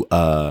you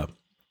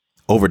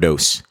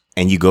overdose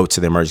and you go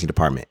to the emergency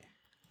department.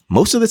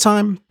 Most of the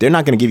time, they're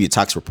not going to give you a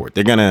tox report.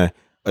 They're not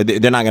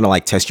going to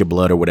like test your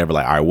blood or whatever.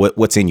 Like, all right,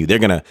 what's in you? They're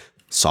going to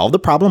solve the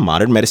problem.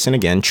 Modern medicine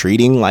again,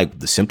 treating like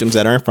the symptoms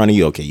that are in front of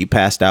you. Okay, you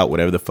passed out,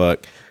 whatever the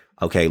fuck.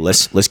 Okay,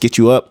 let's get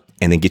you up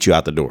and then get you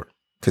out the door,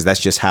 because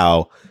that's just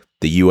how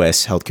the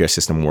U.S. healthcare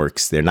system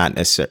works. They're not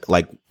necessarily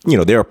like,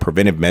 there are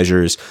preventive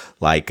measures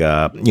like,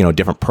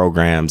 different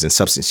programs and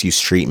substance use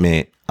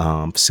treatment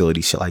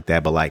facilities, shit like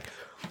that. But like,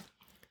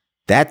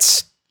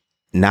 that's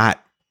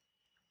not,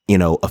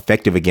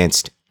 effective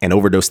against an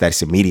overdose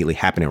that's immediately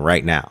happening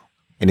right now.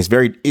 And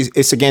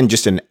it's again,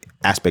 just an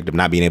aspect of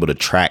not being able to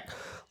track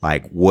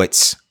like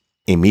what's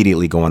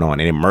immediately going on,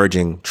 an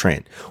emerging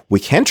trend. We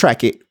can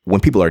track it when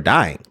people are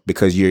dying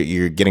because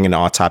you're getting an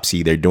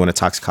autopsy, they're doing a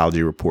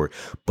toxicology report,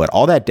 but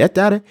all that death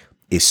data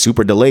is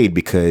super delayed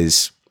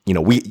because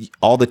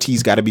all the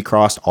T's got to be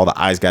crossed, all the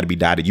I's got to be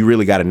dotted. You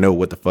really got to know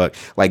what the fuck,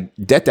 like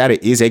death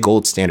data is a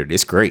gold standard.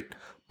 It's great,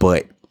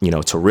 but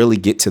to really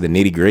get to the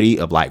nitty gritty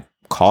of like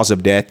cause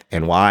of death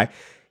and why,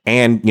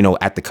 and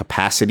at the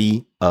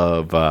capacity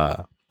of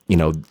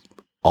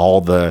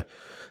all the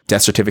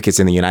death certificates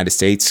in the United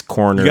States,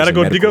 coroners, you gotta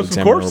go dig up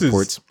some corpses.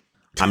 Reports.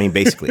 I mean,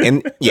 basically,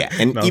 and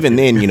no, even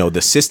then,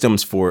 the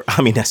systems for,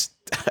 I mean, that's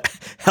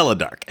hella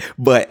dark,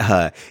 but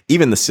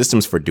even the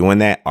systems for doing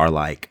that are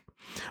like,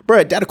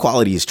 bro, data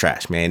quality is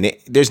trash, man.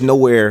 There's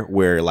nowhere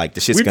where like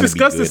the shit's going to be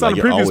good. We've discussed this on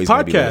a previous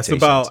podcast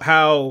about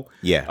how,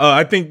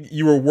 I think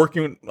you were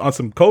working on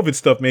some COVID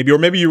stuff maybe, or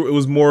maybe it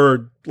was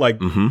more like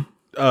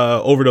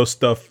overdose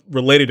stuff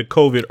related to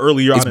COVID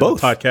earlier on in the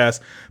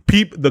podcast.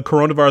 The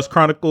Coronavirus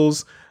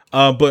Chronicles.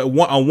 But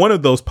on one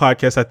of those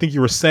podcasts, I think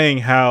you were saying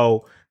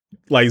how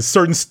like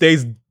certain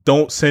states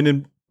don't send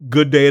in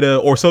good data,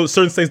 or so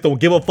certain states don't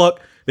give a fuck.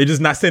 They're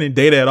just not sending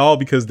data at all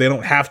because they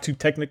don't have to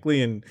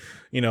technically, and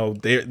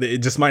it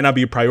just might not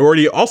be a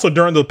priority. Also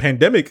during the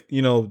pandemic,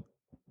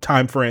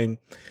 time frame,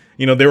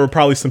 there were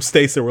probably some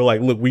states that were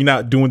like, look, we're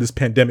not doing this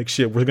pandemic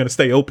shit. We're going to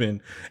stay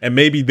open, and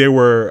maybe they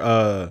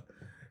were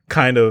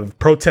kind of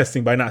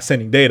protesting by not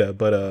sending data.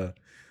 But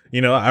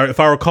if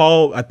I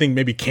recall, I think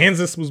maybe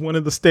Kansas was one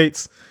of the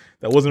states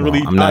that wasn't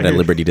really. I'm not at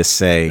liberty to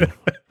say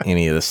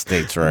any of the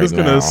states right now. I'm just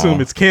gonna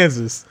assume it's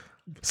Kansas.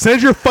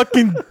 Send your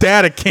fucking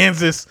data,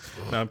 Kansas.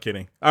 No, I'm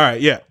kidding. All right,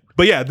 yeah,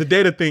 but yeah, the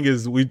data thing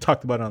is, we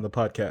talked about it on the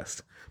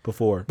podcast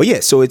before. But yeah,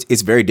 so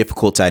it's very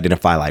difficult to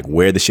identify like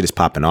where the shit is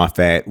popping off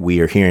at. We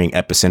are hearing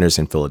epicenters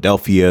in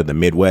Philadelphia, the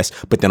Midwest,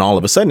 but then all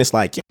of a sudden it's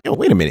like,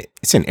 wait a minute,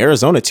 it's in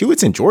Arizona too.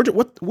 It's in Georgia.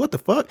 What the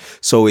fuck?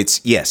 So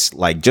it's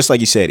like just like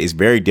you said, it's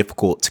very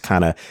difficult to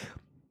kind of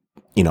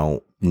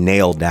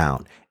nail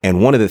down.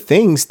 And one of the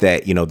things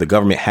that, the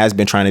government has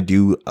been trying to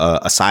do,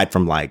 aside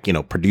from like,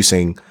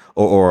 producing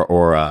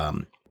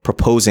or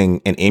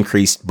proposing an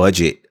increased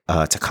budget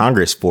to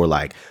Congress for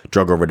like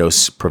drug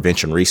overdose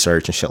prevention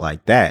research and shit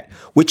like that,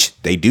 which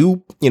they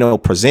do,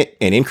 present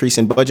an increase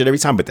in budget every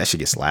time, but that shit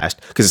gets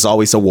slashed because it's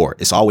always a war.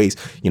 It's always,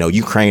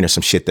 Ukraine or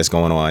some shit that's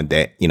going on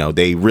that,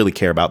 they really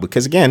care about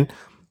because again,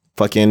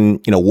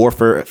 fucking,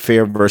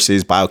 warfare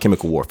versus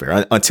biochemical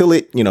warfare until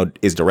it,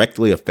 is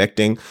directly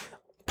affecting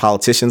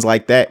politicians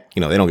like that,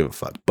 they don't give a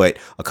fuck. But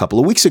a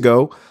couple of weeks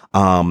ago,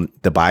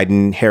 the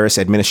Biden-Harris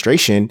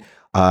administration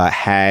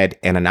had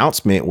an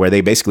announcement where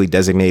they basically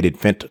designated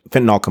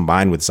fentanyl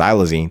combined with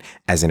xylazine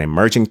as an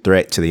emerging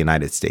threat to the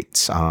United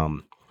States.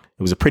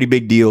 It was a pretty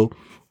big deal.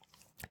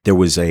 There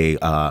was a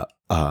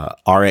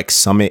RX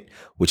Summit,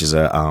 which is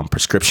a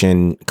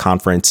prescription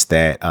conference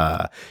that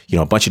a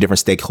bunch of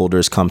different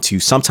stakeholders come to.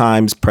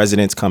 Sometimes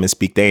presidents come and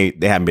speak. They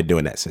haven't been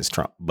doing that since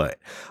Trump, but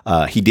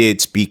he did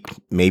speak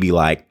maybe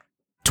like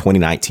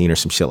 2019 or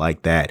some shit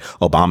like that.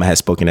 Obama has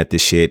spoken at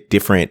this shit.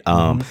 Different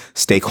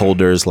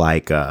stakeholders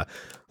like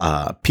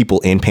people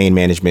in pain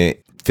management,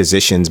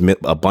 physicians,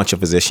 a bunch of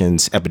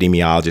physicians,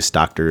 epidemiologists,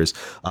 doctors,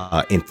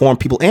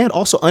 informed people, and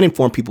also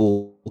uninformed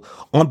people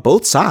on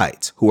both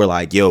sides who are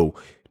like, yo,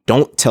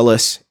 don't tell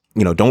us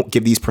don't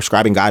give these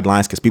prescribing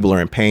guidelines because people are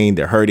in pain,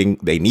 they're hurting,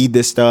 they need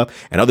this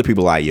stuff. And other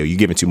people are like, yo, you're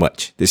giving too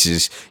much. This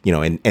is,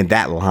 and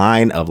that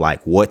line of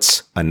like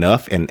what's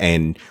enough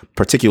and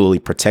particularly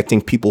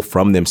protecting people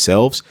from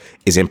themselves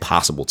is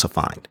impossible to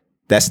find.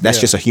 That's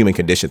just a human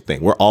condition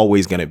thing. We're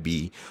always going to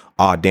be,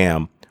 oh,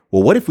 damn.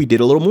 Well, what if we did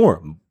a little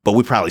more? But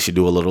we probably should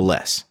do a little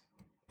less.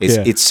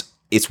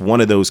 It's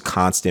one of those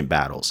constant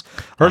battles.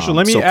 Herschel,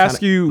 let me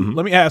ask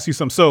you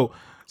something.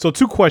 So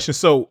two questions.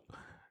 So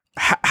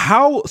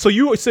so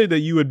you say that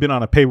you had been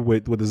on a paper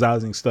with the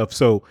xylazine stuff.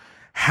 So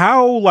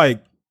how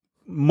like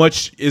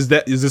much is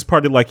this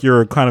part of like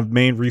your kind of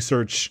main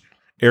research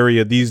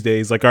area these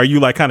days? Like, are you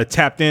like kind of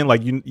tapped in?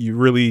 Like you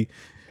really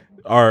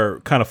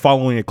are kind of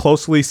following it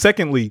closely?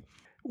 Secondly,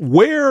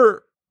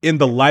 where in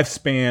the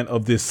lifespan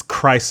of this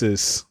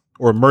crisis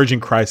or emerging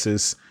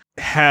crisis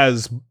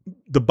has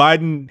the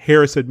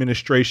Biden-Harris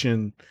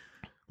administration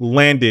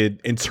landed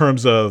in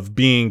terms of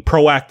being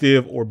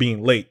proactive or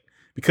being late?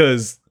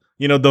 Because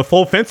the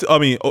full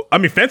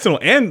fentanyl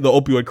and the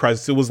opioid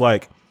crisis, it was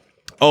like,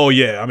 oh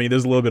yeah, I mean,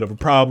 there's a little bit of a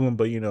problem,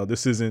 but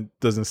this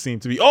doesn't seem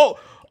to be.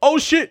 Oh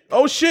shit.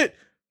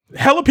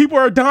 Hella people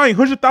are dying.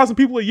 100,000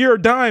 people a year are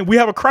dying. We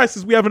have a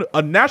crisis. We have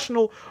a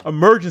national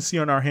emergency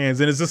on our hands,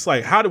 and it's just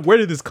like, where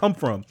did this come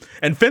from?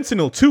 And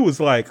fentanyl too is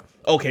like,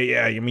 okay,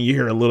 yeah, I mean, you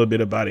hear a little bit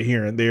about it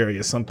here and there.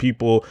 Yeah, some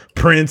people,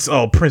 Prince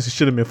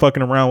should have been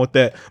fucking around with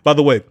that. By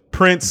the way,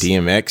 Prince,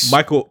 DMX,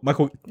 Michael,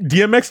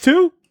 DMX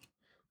too.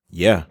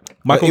 Yeah,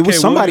 Michael. It was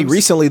somebody Williams.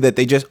 Recently that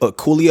they just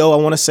Coolio,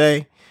 I want to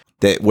say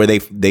that where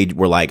they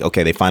were like,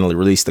 okay, they finally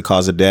released the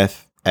cause of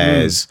death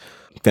as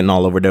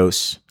fentanyl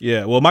overdose.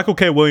 Yeah, well, Michael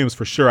K. Williams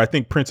for sure. I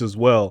think Prince as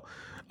well.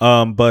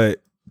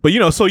 But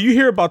so you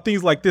hear about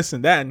things like this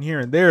and that and here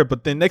and there,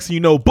 but then next thing you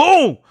know,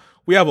 boom,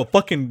 we have a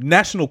fucking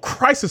national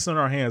crisis on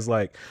our hands.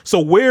 Like, so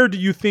where do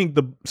you think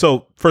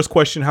first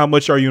question, how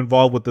much are you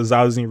involved with the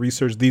xylazine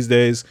research these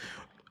days?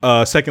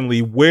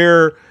 Secondly,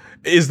 where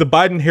is the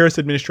Biden-Harris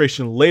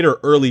administration late or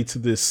early to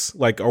this?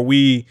 Like,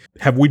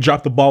 have we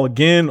dropped the ball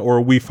again, or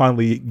are we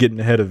finally getting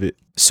ahead of it?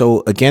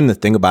 So again, the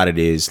thing about it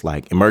is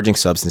like emerging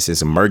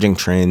substances, emerging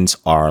trends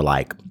are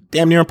like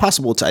damn near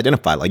impossible to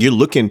identify. Like you're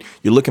looking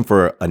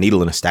for a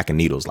needle in a stack of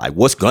needles. Like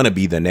what's going to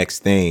be the next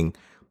thing?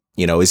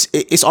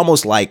 It's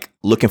almost like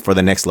looking for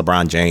the next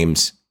LeBron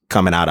James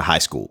coming out of high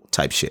school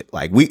type shit.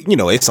 Like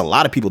it's a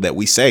lot of people that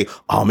we say,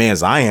 oh man,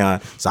 Zion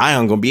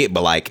gonna be it.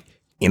 But like,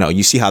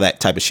 you see how that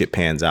type of shit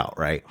pans out,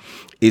 right?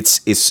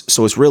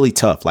 It's really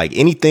tough. Like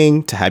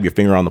anything to have your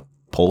finger on the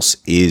pulse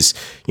is,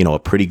 a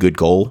pretty good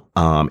goal.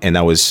 And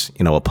that was,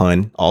 a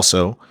pun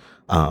also.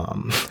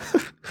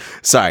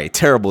 Sorry,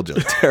 terrible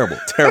joke,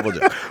 terrible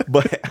joke.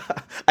 But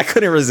I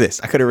couldn't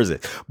resist.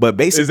 But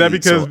basically, is that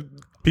because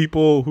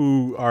people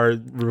who are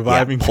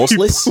reviving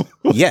pulseless?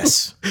 People,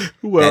 yes,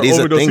 who are that is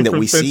a thing that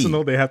we fentanyl,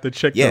 see. They have to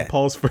check their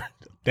pulse for.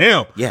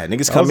 Damn. Yeah,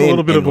 niggas that come was in. A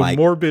little bit of a like,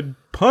 morbid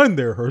pun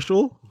there,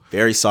 Herschel.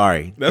 Very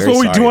sorry. That's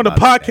what we do on the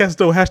podcast,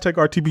 though. Hashtag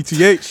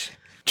RTBTH.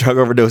 Drug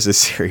overdose is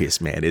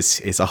serious, man.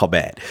 It's all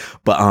bad.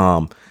 But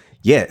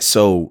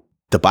so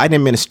the Biden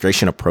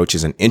administration approach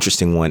is an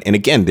interesting one. And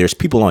again, there's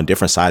people on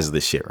different sides of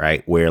this shit,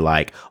 right? Where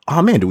like,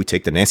 oh man, do we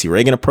take the Nancy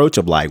Reagan approach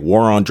of like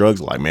war on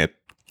drugs? Like, man,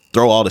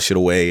 throw all the shit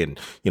away and,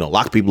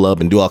 lock people up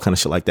and do all kind of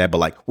shit like that. But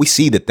like, we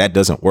see that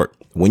doesn't work.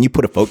 When you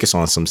put a focus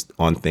on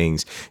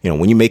things,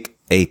 when you make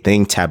a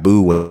thing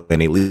taboo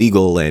and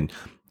illegal and,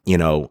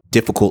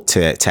 difficult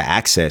to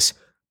access,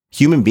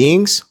 human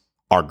beings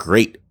are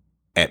great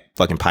at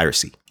fucking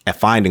piracy, at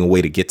finding a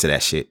way to get to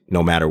that shit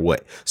no matter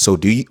what. So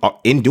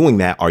in doing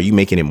that, are you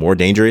making it more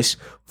dangerous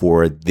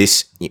for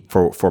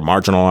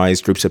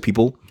marginalized groups of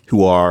people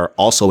who are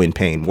also in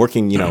pain,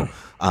 working,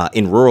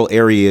 in rural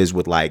areas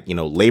with like,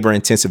 labor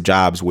intensive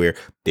jobs where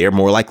they're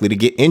more likely to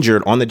get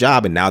injured on the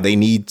job. And now they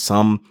need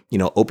some,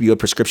 opioid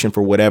prescription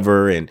for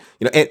whatever. And,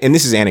 and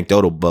this is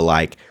anecdotal, but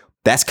like,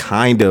 that's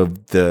kind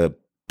of the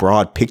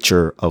broad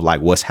picture of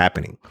like what's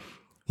happening.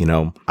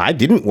 I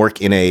didn't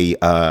work in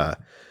a,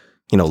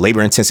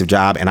 labor intensive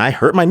job and I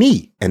hurt my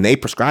knee and they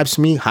prescribed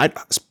me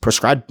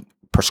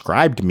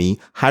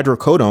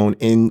hydrocodone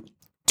in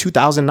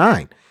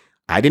 2009.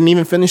 I didn't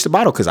even finish the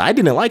bottle because I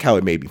didn't like how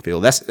it made me feel.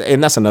 That's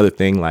another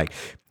thing. Like,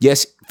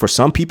 yes, for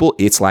some people,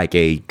 it's like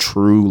a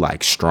true,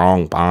 like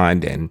strong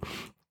bond and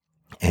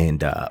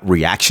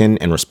reaction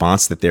and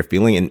response that they're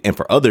feeling. And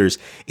for others,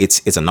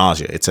 it's a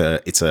nausea. It's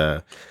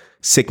a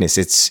sickness.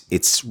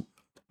 It's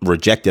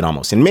rejected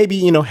almost. And maybe,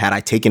 had I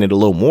taken it a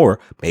little more,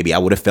 maybe I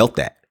would have felt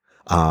that.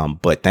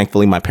 But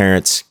thankfully my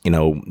parents,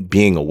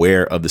 being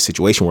aware of the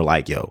situation were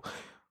like, yo,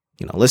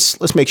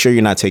 let's make sure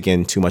you're not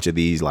taking too much of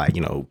these. Like,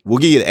 we'll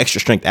give you the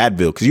extra strength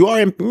Advil because you are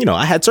in,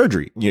 I had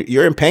surgery.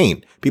 You're in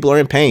pain. People are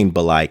in pain,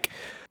 but like,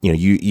 you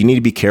need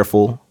to be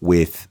careful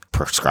with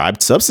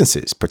prescribed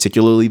substances,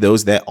 particularly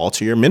those that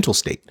alter your mental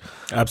state.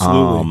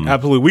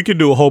 Absolutely. We could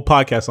do a whole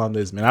podcast on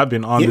this, man. I've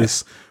been on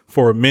this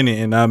for a minute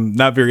and I'm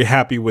not very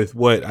happy with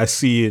what I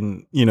see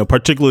in,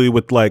 particularly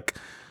with like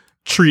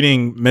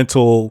treating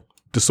mental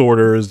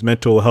disorders,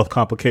 mental health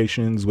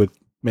complications with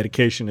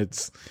medication.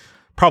 It's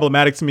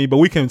problematic to me, but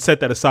we can set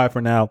that aside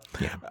for now.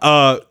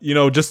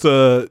 Yeah. Just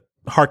to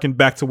harken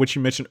back to what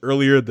you mentioned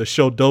earlier, the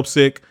show Dope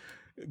Sick,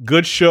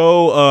 good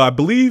show. I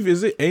believe,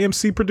 is it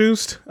AMC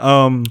produced?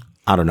 I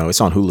don't know.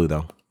 It's on Hulu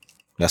though.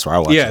 That's where I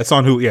watch it. Yeah, it's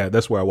on Hulu. Yeah,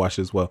 that's where I watch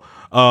it as well.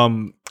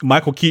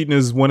 Michael Keaton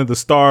is one of the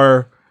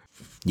star.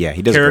 Yeah,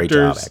 he does characters. a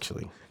great job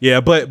actually. Yeah,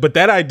 but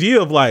that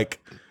idea of like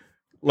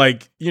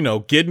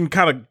getting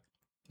kind of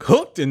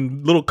hooked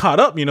and a little caught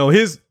up,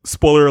 his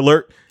spoiler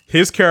alert,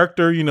 his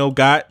character,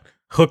 got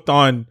hooked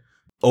on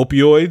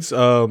opioids.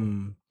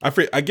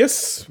 I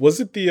guess, was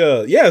it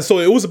so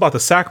it was about the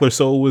Sackler.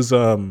 So it was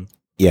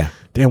yeah.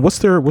 Damn, what's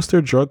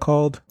their drug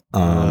called?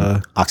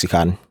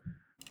 Oxycontin.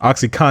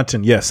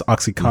 Oxycontin, yes,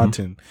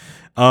 Oxycontin.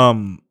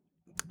 And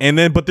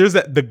then but there's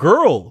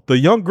the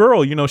young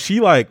girl,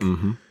 she like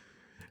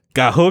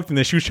got hooked, and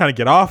then she was trying to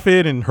get off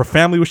it, and her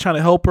family was trying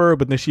to help her,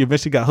 but then she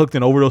eventually got hooked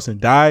and overdosed and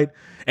died.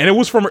 And it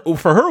was for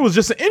her, it was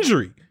just an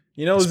injury.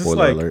 It was Spoiler just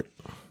like alert.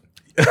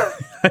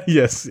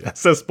 yes, I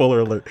said spoiler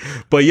alert.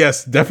 But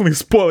yes, definitely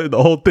spoiling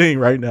the whole thing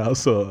right now.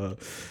 So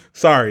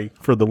sorry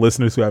for the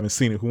listeners who haven't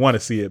seen it, who want to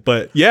see it.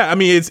 But yeah, I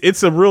mean,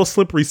 it's a real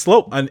slippery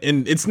slope, and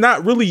it's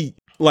not really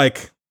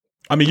like,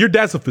 I mean, your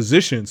dad's a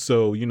physician,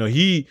 so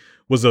he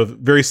was a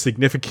very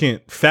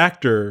significant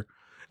factor.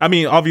 I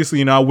mean,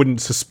 obviously, I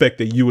wouldn't suspect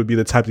that you would be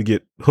the type to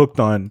get hooked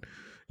on,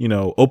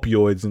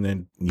 opioids and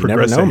then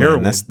progress to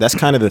heroin. Man. That's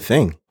kind of the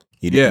thing.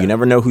 You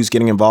never know who's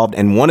getting involved.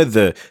 And one of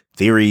the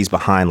theories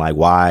behind like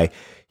why,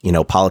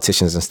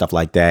 politicians and stuff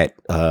like that,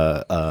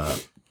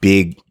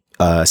 big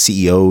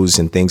CEOs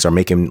and things are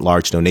making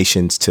large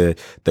donations to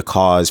the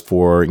cause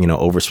for,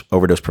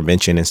 overdose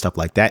prevention and stuff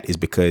like that is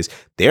because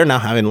they're now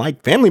having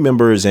like family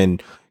members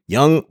and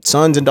young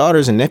sons and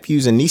daughters and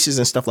nephews and nieces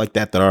and stuff like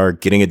that are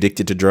getting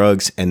addicted to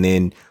drugs and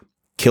then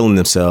killing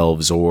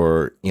themselves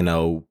or,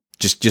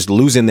 just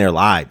losing their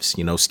lives,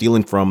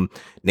 stealing from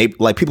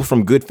like people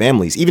from good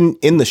families. Even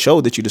in the show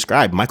that you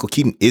described, Michael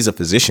Keaton is a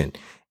physician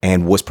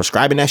and was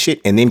prescribing that shit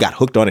and then got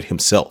hooked on it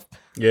himself.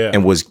 Yeah.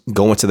 And was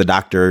going to the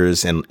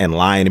doctors and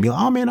lying and be like,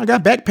 oh man, I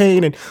got back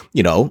pain. And,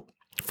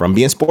 from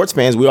being sports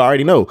fans, we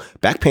already know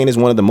back pain is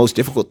one of the most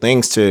difficult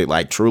things to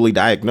like truly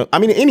diagnose. I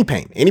mean, any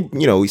pain,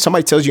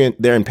 somebody tells you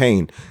they're in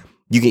pain,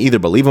 you can either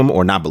believe them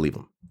or not believe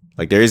them.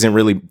 Like there isn't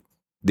really,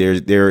 there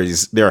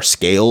are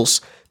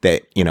scales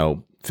that,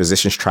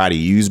 physicians try to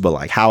use, but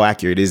like how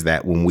accurate is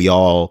that when we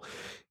all,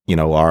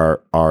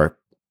 are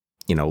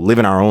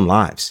living our own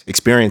lives,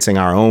 experiencing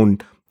our own,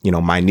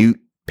 minute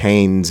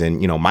pains and,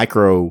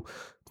 micro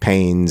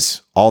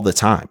pains all the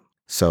time.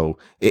 So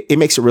it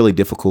makes it really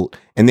difficult.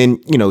 And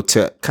then,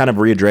 to kind of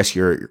readdress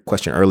your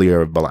question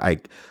earlier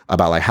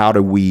about how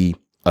do we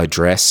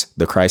address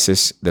the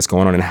crisis that's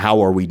going on and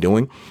how are we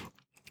doing?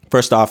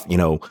 First off,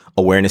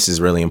 awareness is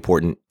really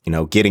important.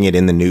 Getting it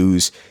in the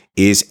news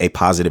is a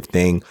positive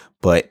thing.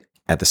 But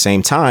at the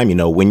same time,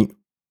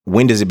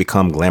 when does it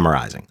become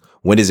glamorizing?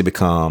 When does it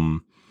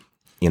become,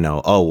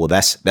 oh, well,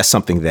 that's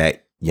something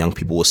that young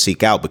people will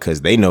seek out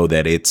because they know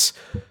that it's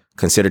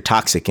considered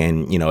toxic.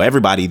 And,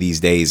 everybody these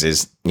days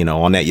is,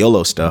 on that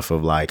YOLO stuff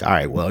of like, all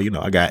right, well,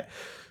 I got,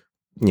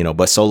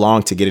 but so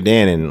long to get it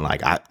in. And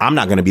like, I'm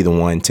not going to be the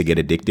one to get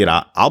addicted.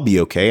 I'll be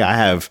okay. I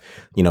have,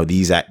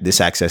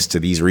 this access to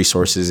these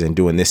resources and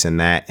doing this and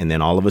that. And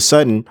then all of a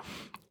sudden,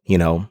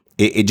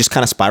 it just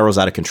kind of spirals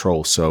out of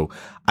control. So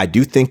I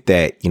do think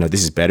that,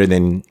 this is better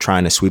than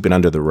trying to sweep it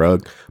under the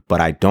rug, but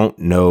I don't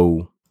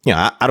know,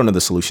 I don't know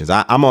the solutions.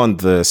 I'm on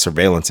the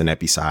surveillance and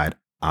epi side.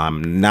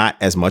 I'm not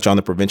as much on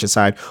the prevention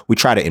side. We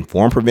try to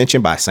inform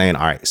prevention by saying,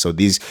 all right, so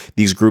these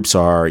groups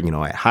are,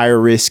 at higher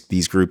risk.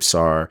 These groups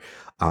are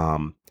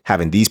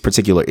having these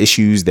particular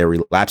issues. They're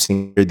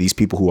relapsing. These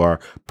people who are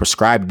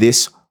prescribed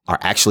this are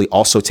actually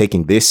also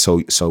taking this.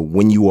 So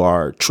when you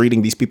are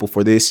treating these people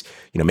for this,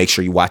 make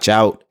sure you watch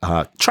out,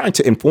 trying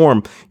to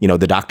inform,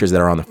 the doctors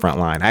that are on the front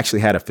line. I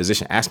actually had a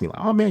physician ask me like,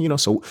 oh man,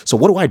 so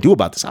what do I do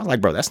about this? I was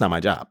like, bro, that's not my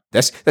job.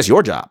 That's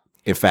your job.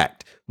 In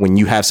fact, when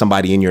you have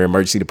somebody in your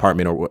emergency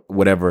department or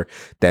whatever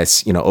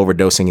that's,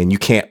 overdosing and you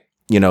can't,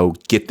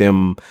 get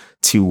them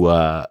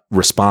to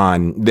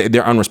respond,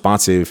 they're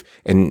unresponsive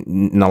and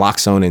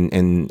naloxone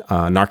and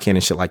Narcan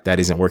and shit like that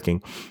isn't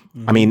working.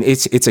 Mm-hmm. I mean,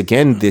 it's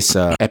again, this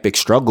epic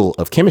struggle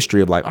of chemistry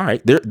of like, all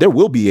right, there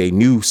will be a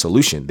new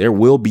solution. There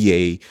will be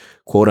a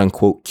quote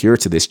unquote cure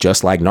to this,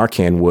 just like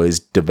Narcan was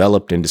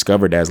developed and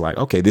discovered as like,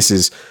 okay, this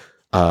is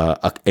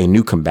a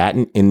new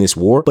combatant in this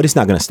war, but it's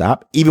not going to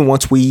stop. Even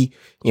once we,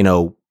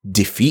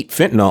 defeat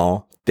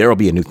fentanyl, there will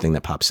be a new thing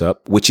that pops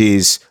up, which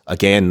is,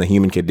 again, the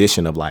human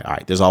condition of like, all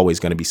right, there's always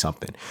going to be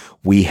something.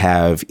 We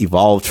have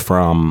evolved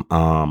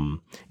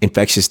from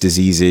infectious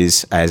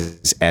diseases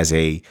as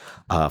a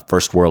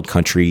first world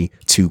country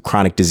to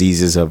chronic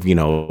diseases of,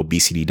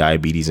 obesity,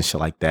 diabetes and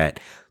shit like that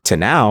to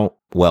now,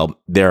 well,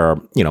 there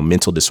are,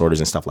 mental disorders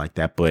and stuff like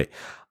that, but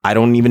I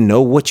don't even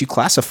know what you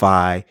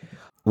classify.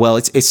 Well,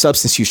 it's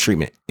substance use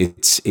treatment.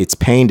 It's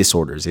pain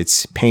disorders.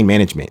 It's pain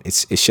management.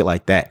 It's shit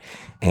like that.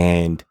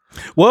 And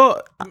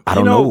well, I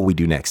don't know what we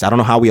do next. I don't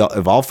know how we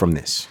evolve from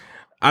this.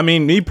 I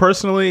mean, me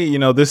personally,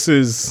 this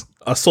is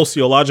a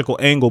sociological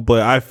angle,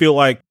 but I feel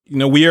like, you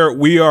know,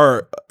 we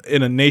are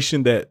in a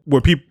nation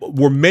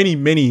where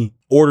many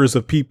orders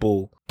of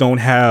people don't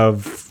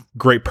have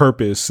great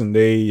purpose, and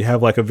they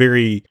have like a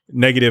very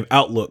negative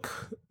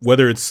outlook,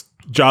 whether it's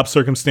job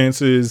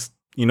circumstances,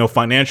 you know,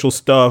 financial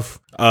stuff.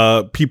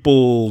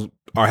 People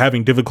are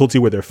having difficulty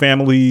with their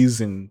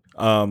families, and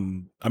I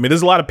mean,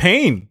 there's a lot of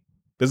pain.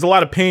 There's a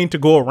lot of pain to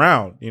go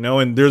around, you know,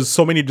 and there's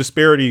so many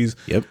disparities.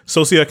 Yep.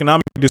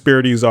 Socioeconomic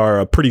disparities are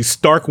a pretty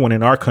stark one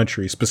in our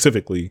country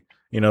specifically.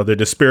 You know, the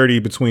disparity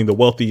between the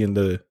wealthy and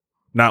the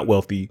not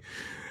wealthy.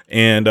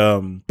 And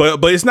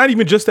but it's not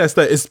even just that,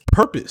 it's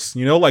purpose,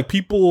 you know, like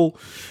people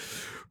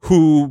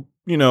who,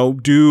 you know,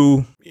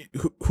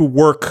 who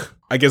work,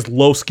 I guess,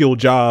 low skill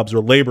jobs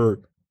or labor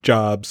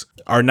jobs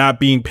are not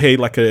being paid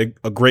like a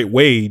great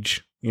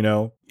wage. You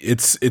know,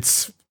 it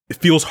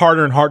feels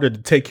harder and harder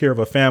to take care of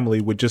a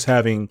family with just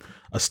having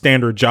a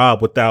standard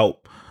job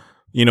without,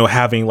 you know,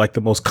 having like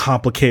the most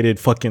complicated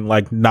fucking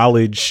like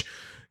knowledge,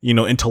 you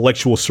know,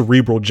 intellectual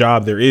cerebral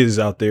job there is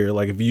out there.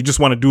 Like if you just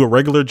want to do a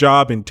regular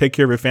job and take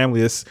care of your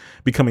family, it's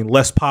becoming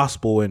less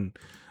possible. And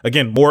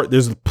again,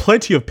 there's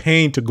plenty of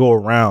pain to go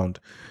around.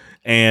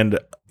 And,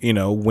 you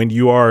know, when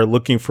you are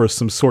looking for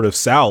some sort of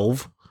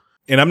salve,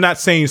 and I'm not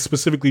saying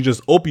specifically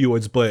just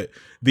opioids, but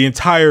the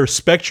entire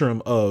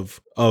spectrum of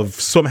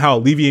somehow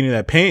alleviating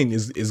that pain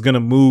is going to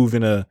move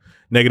in a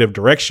negative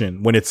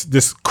direction when it's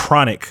this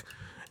chronic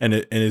and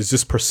it's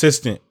just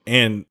persistent.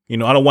 And, you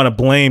know, I don't want to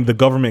blame the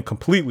government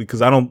completely,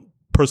 because I don't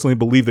personally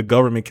believe the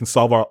government can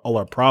solve all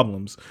our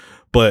problems.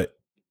 But,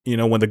 you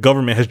know, when the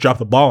government has dropped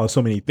the ball on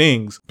so many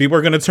things, people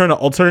are going to turn to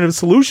alternative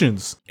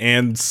solutions.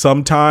 And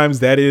sometimes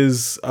that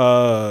is,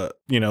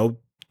 you know,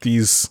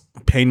 these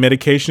pain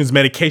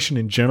medication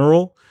in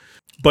general.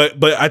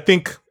 But I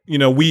think, you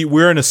know,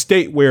 we're in a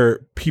state where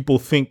people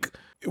think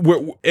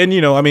and,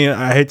 you know, I mean,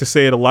 I hate to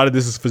say it, a lot of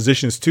this is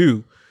physicians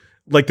too.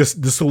 Like the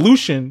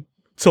solution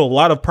to a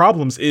lot of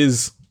problems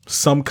is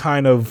some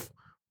kind of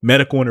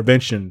medical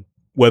intervention,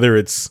 whether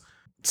it's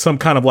some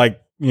kind of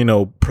like, you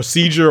know,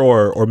 procedure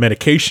or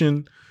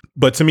medication.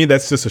 But to me,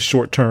 that's just a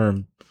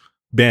short-term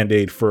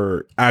Band-Aid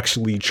for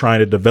actually trying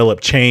to develop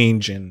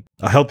change and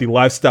a healthy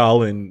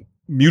lifestyle and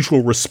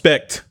mutual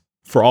respect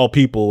for all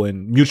people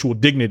and mutual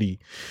dignity.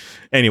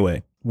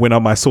 Anyway, went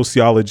on my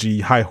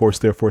sociology high horse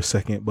there for a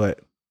second, but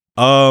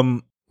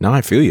no,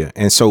 I feel you.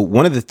 And so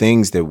one of the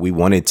things that we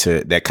wanted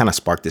that kind of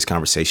sparked this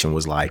conversation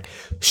was like,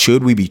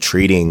 should we be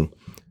treating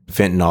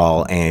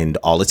fentanyl and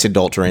all its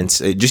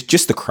adulterants,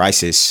 just the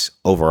crisis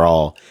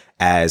overall,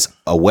 as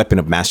a weapon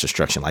of mass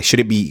destruction? Like, should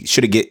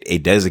it get a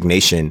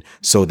designation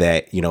so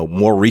that, you know,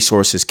 more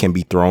resources can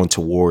be thrown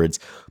towards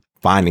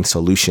finding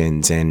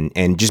solutions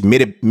and just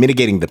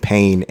mitigating the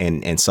pain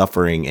and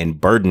suffering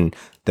and burden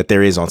that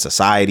there is on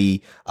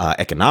society,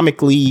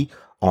 economically,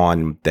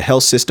 on the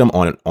health system,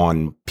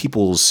 on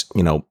people's,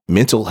 you know,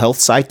 mental health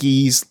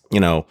psyches. You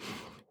know,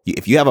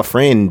 if you have a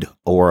friend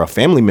or a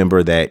family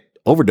member that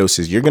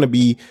overdoses, you're going to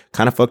be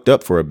kind of fucked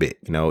up for a bit,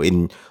 you know.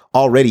 And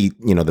already,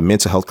 you know, the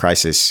mental health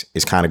crisis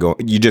is kind of going,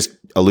 you just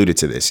alluded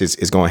to this,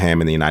 is going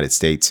ham in the United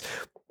States.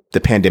 The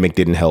pandemic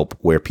didn't help,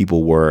 where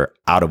people were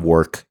out of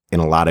work in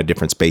a lot of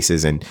different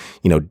spaces and,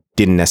 you know,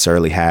 didn't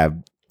necessarily have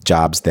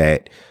jobs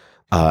that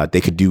they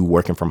could do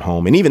working from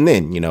home. And even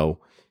then, you know,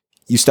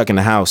 you stuck in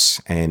the house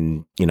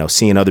and, you know,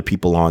 seeing other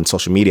people on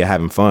social media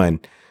having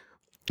fun,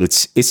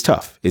 it's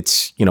tough.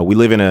 It's, you know, we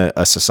live in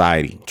a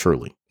society,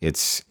 truly.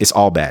 It's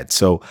all bad.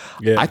 So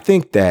yeah. I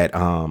think that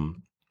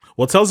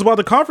well, tell us about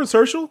the conference,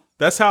 Herschel.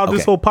 That's how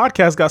this whole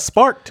podcast got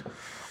sparked.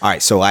 All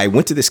right. So I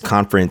went to this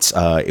conference.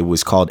 It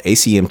was called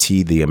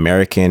ACMT, the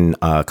American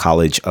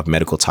College of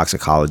Medical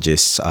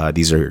Toxicologists.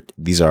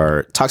 These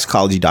are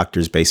toxicology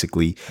doctors,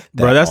 basically.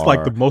 Bro, that's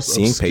like the most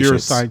obscure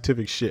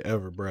scientific shit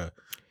ever, bro.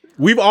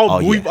 We've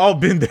all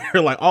been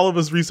there. Like all of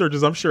us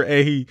researchers, I'm sure.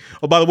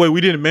 Oh, by the way,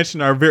 we didn't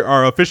mention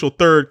our official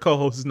third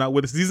co-host is not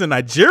with us. He's in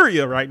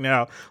Nigeria right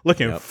now,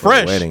 looking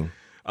fresh.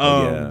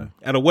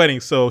 At a wedding.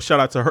 So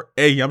shout out to her.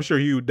 I'm sure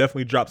he would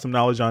definitely drop some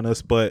knowledge on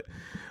us. But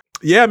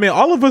yeah, man,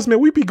 all of us, man,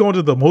 we be going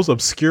to the most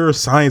obscure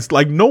science.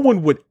 Like no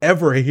one would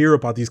ever hear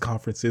about these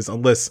conferences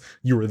unless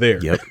you were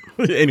there. Yep.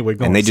 Anyway,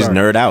 they just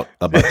nerd out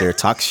about their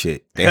tox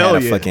shit. They had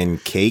a fucking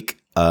cake.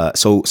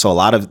 So a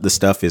lot of the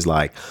stuff is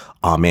like,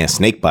 oh man,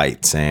 snake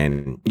bites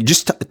and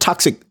just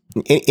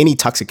any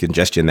toxic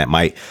ingestion that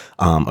might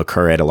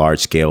occur at a large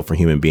scale for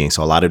human beings.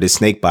 So a lot of this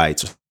snake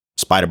bites,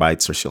 spider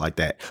bites or shit like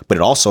that. But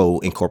it also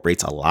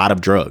incorporates a lot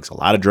of drugs, a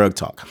lot of drug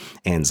talk.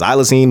 And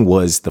xylazine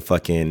was the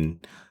fucking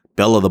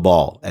belle of the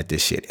ball at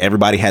this shit.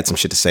 Everybody had some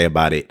shit to say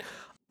about it.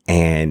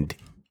 And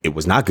it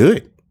was not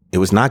good. It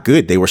was not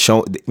good. They were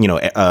showing, you know,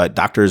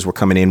 doctors were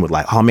coming in with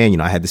like, oh man, you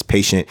know, I had this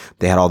patient,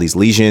 they had all these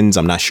lesions.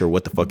 I'm not sure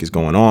what the fuck is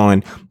going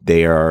on.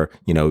 They are,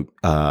 you know,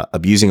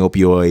 abusing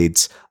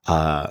opioids.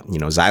 You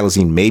know,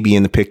 xylazine may be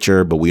in the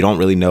picture, but we don't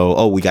really know.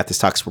 Oh, we got this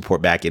toxic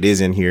report back. It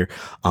is in here.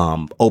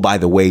 Oh, by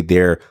the way,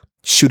 they're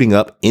shooting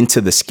up into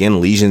the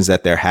skin lesions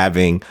that they're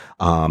having.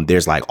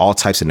 There's like all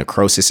types of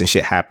necrosis and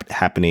shit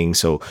happening.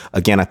 So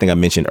again, I think I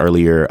mentioned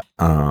earlier,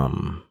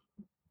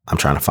 I'm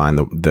trying to find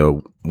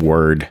the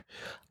word.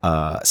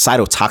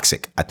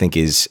 Cytotoxic, I think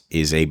is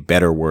a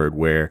better word,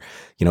 where,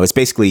 it's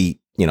basically,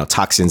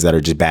 toxins that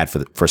are just bad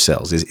for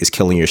cells, is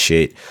killing your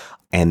shit.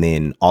 And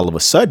then all of a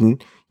sudden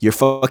your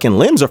fucking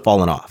limbs are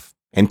falling off.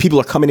 And people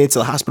are coming into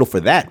the hospital for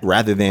that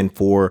rather than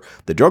for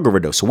the drug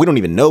overdose. So we don't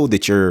even know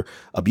that you're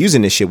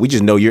abusing this shit. We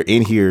just know you're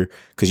in here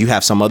because you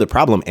have some other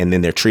problem, and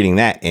then they're treating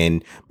that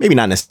and maybe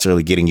not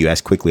necessarily getting you as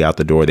quickly out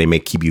the door. They may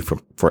keep you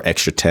for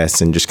extra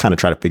tests and just kind of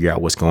try to figure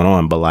out what's going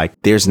on. But like,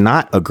 there's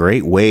not a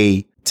great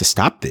way to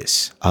stop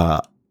this.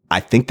 I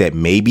think that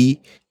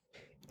maybe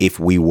if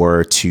we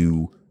were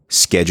to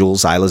schedule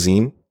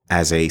xylazine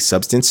as a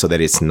substance so that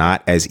it's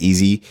not as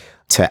easy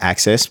to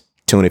access.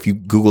 And if you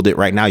Googled it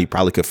right now, you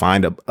probably could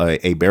find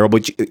a barrel.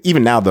 But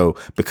even now, though,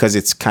 because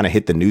it's kind of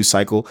hit the news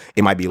cycle,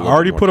 it might be a little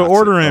already bit more put an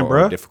order in,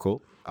 bro.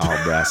 Difficult.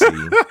 Oh, bro, I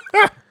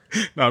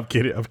see. No, I'm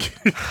kidding.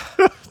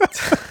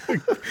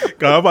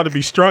 God, I'm about to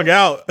be strung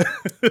out.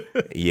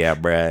 Yeah,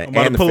 bro. I'm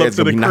about and to pull the up feds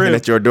to gonna the be knocking crib.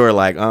 at your door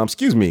like,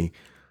 excuse me.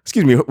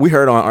 We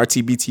heard on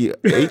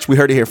RTBTH, we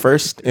heard it here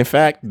first, in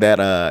fact,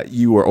 that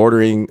you were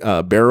ordering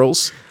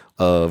barrels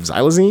of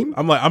xylazine.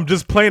 I'm like, I'm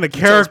just playing a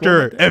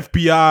character,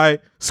 FBI.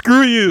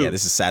 Screw you. Yeah,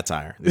 this is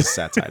satire.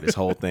 This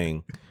whole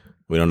thing,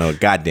 we don't know a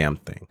goddamn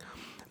thing.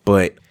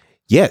 But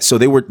yeah, so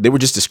they were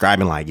just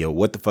describing like, yo,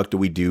 what the fuck do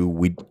we do?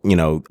 We,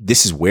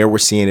 this is where we're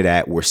seeing it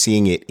at. We're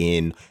seeing it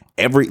in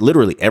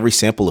literally every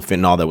sample of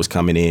fentanyl that was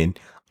coming in,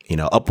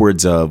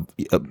 upwards of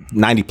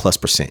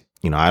 90+%.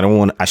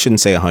 I shouldn't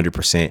say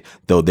 100%,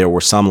 though there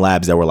were some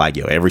labs that were like,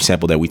 yo, every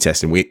sample that we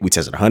tested, we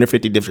tested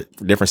 150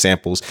 different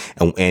samples,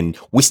 and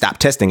we stopped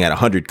testing at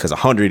 100 because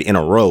 100 in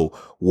a row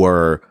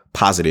were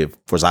positive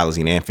for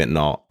xylazine and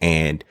fentanyl,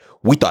 and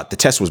we thought the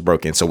test was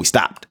broken, so we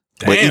stopped.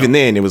 Damn. But even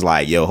then, it was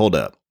like, yo, hold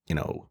up,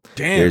 Damn.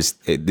 this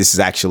is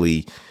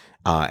actually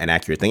an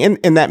accurate thing,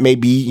 and that may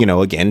be,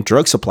 again,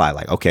 drug supply.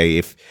 Like, okay,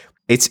 if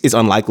it's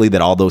unlikely that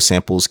all those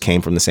samples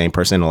came from the same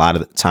person. A lot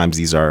of the times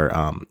these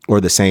are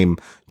or the same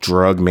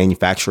drug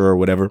manufacturer or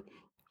whatever.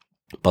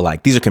 But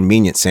like, these are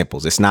convenient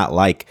samples. It's not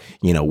like,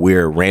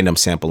 we're random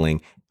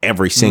sampling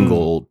every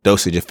single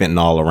dosage of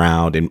fentanyl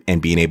around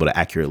and being able to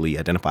accurately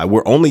identify.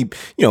 We're only,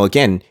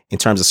 again, in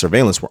terms of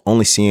surveillance, we're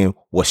only seeing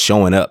what's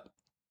showing up.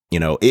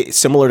 It's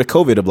similar to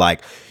COVID of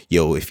like,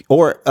 yo,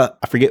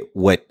 I forget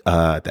what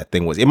that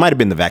thing was. It might have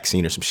been the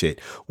vaccine or some shit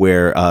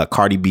where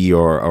Cardi B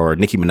or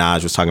Nicki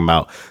Minaj was talking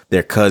about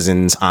their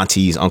cousins,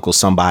 aunties, uncles,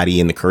 somebody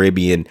in the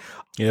Caribbean.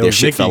 Yeah, their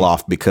shit Nicki fell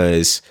off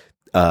because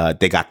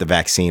they got the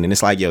vaccine. And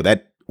it's like, yo,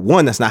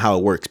 that's not how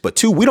it works. But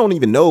two, we don't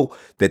even know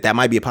that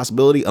might be a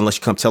possibility unless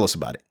you come tell us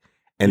about it.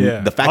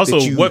 And the fact also,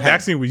 that you what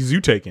vaccine was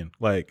you taking?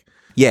 Like,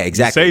 yeah,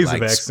 exactly. You say it's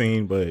like, a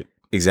vaccine, but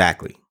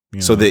exactly.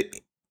 So that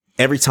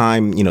every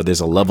time,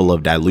 there's a level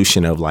of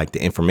dilution of like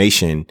the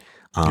information,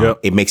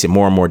 it makes it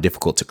more and more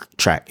difficult to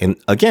track. And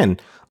again,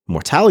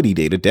 mortality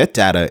data, death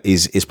data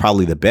is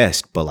probably the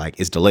best, but like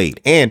it's delayed.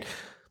 And,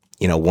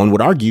 one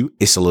would argue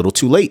it's a little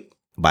too late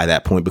by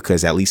that point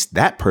because at least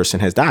that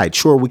person has died.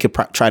 Sure, we could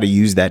try to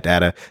use that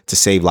data to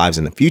save lives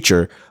in the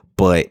future,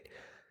 but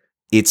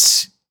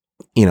it's,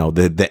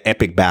 the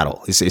epic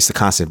battle. It's the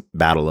constant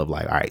battle of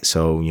like, all right,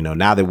 so,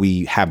 now that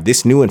we have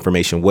this new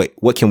information,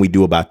 what can we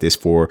do about this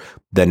for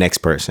the next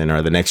person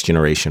or the next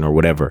generation or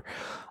whatever?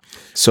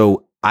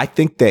 So I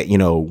think that,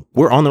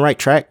 we're on the right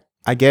track,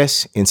 I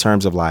guess, in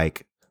terms of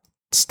like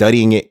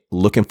studying it,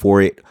 looking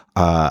for it.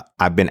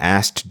 I've been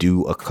asked to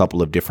do a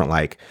couple of different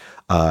like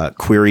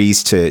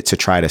queries to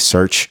try to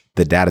search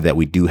the data that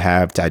we do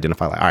have to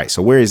identify like, all right,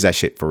 so where is that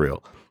shit for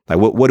real? Like,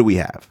 what do we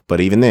have?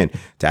 But even then,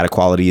 data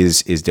quality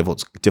is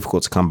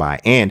difficult to come by.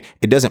 And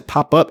it doesn't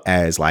pop up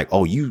as like,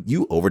 oh,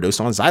 you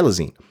overdosed on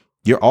xylazine.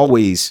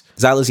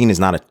 Xylazine is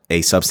not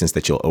a substance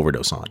that you'll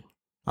overdose on.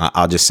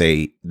 I'll just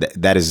say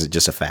that is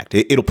just a fact.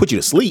 It'll put you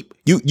to sleep.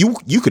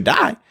 You could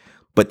die,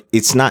 but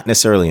it's not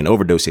necessarily an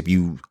overdose if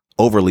you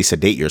overly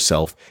sedate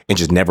yourself and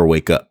just never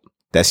wake up.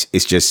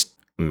 It's just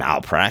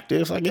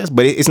malpractice, I guess.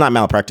 But it's not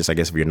malpractice, I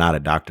guess, if you're not a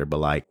doctor. But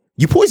like,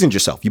 you poisoned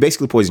yourself. You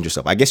basically poisoned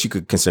yourself. I guess you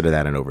could consider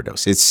that an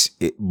overdose.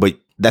 But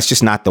that's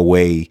just not the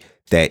way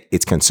that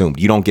it's consumed.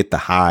 You don't get the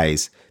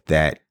highs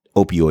that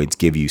opioids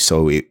give you.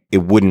 So it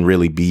wouldn't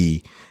really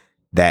be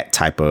that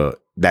type of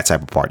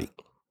party,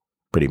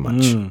 pretty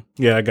much.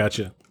 Yeah, I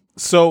gotcha.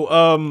 So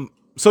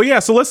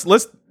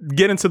let's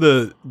get into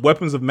the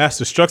weapons of mass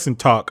destruction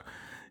talk.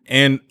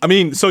 And I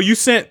mean, so you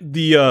sent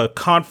the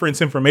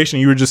conference information.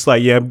 You were just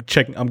like, yeah,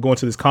 I'm going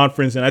to this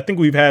conference. And I think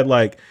we've had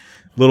like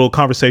little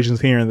conversations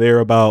here and there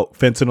about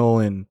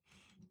fentanyl and,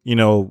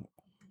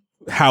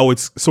 how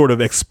it's sort of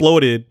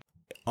exploded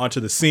onto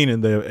the scene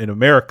in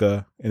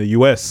America, in the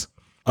US.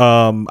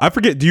 I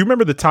forget. Do you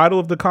remember the title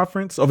of the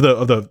conference of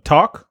the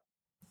talk?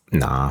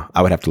 Nah,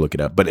 I would have to look it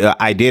up. But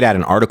I did add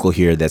an article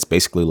here that's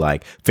basically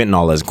like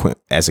fentanyl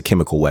as a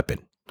chemical weapon.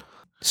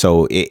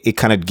 So it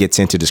kind of gets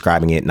into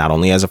describing it not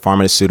only as a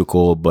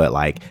pharmaceutical, but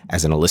like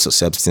as an illicit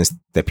substance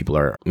that people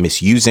are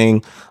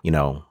misusing,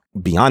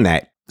 beyond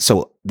that.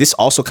 So this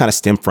also kind of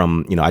stemmed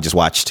from, I just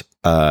watched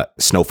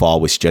Snowfall,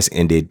 which just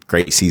ended.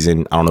 Great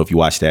season. I don't know if you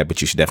watched that,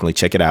 but you should definitely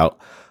check it out.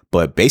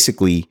 But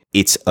basically,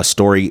 it's a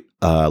story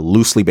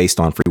loosely based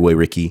on Freeway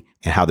Ricky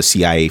and how the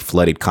CIA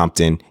flooded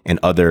Compton and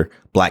other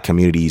black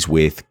communities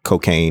with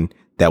cocaine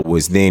that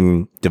was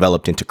then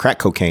developed into crack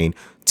cocaine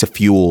to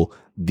fuel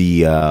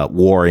the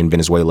war in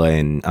Venezuela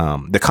and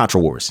the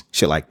Contra Wars,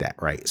 shit like that,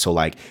 right? So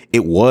like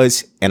it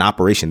was an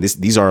operation.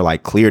 These are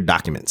like clear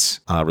documents,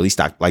 released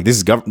like this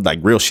is like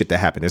real shit that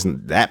happened.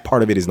 That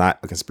part of it is not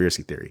a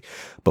conspiracy theory.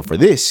 But for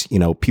this,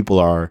 people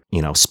are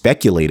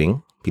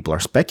speculating. People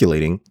are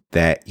speculating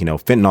that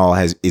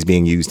fentanyl is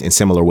being used in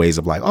similar ways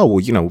of like, oh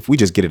well, if we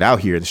just get it out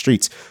here in the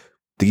streets,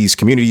 these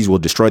communities will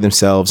destroy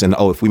themselves, and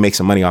if we make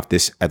some money off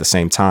this at the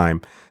same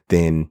time,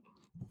 then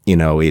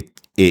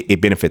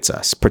it benefits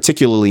us,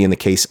 particularly in the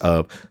case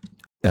of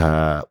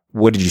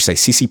what did you say,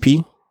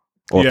 CCP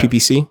or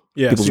PPC?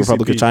 Yeah, People's CCP.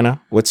 Republic of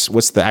China. What's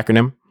the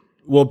acronym?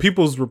 Well,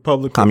 People's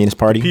Republic Communist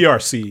Party,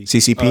 PRC,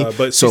 CCP.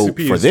 But so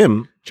CCP for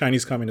them,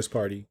 Chinese Communist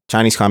Party.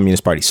 Chinese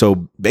Communist Party.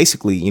 So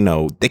basically,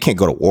 they can't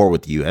go to war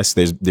with the U.S.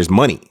 There's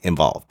money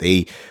involved.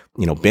 They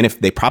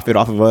they profit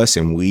off of us,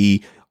 and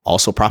we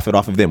also profit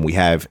off of them. We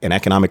have an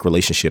economic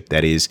relationship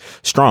that is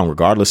strong,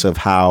 regardless of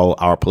how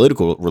our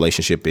political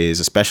relationship is,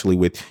 especially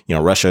with,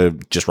 Russia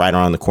just right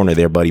around the corner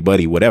there,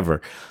 buddy,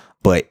 whatever.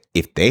 But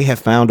if they have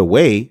found a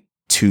way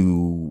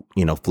to,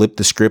 flip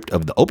the script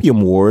of the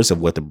opium wars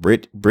of what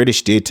the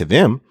British did to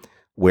them,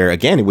 where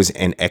again, it was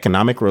an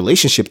economic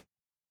relationship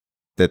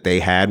that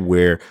they had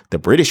where the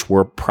British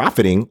were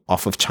profiting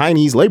off of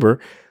Chinese labor.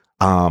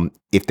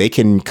 If they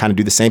can kind of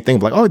do the same thing,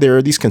 like, oh, there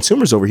are these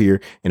consumers over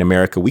here in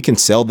America, we can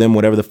sell them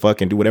whatever the fuck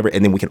and do whatever.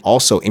 And then we can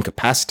also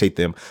incapacitate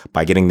them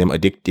by getting them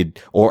addicted,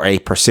 or a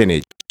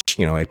percentage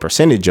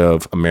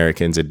of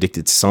Americans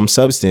addicted to some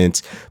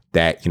substance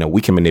that,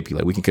 we can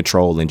manipulate, we can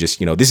control, and just,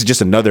 this is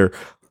just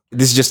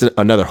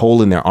another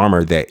hole in their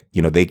armor that,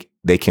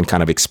 they can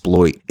kind of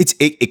exploit.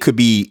 It could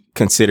be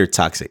considered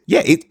toxic.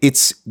 Yeah,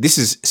 this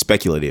is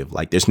speculative.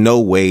 Like there's no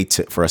way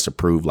for us to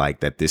prove like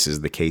that this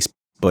is the case.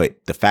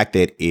 But the fact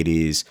that it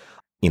is,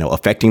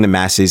 affecting the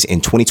masses in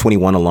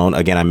 2021 alone,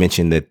 again, I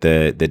mentioned that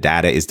the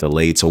data is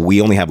delayed. So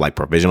we only have like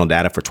provisional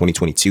data for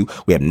 2022.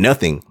 We have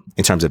nothing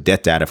in terms of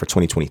death data for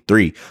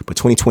 2023. But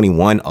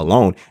 2021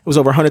 alone, it was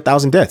over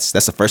 100,000 deaths.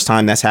 That's the first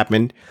time that's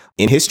happened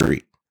in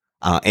history.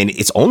 And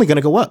it's only going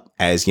to go up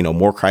as,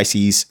 more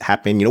crises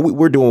happen.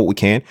 We're doing what we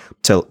can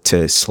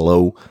to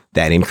slow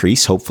that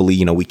increase.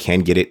 Hopefully, we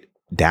can get it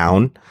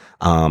down,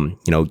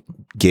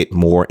 get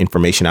more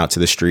information out to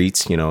the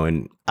streets,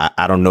 and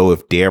I don't know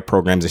if DARE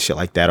programs and shit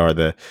like that are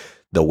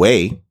the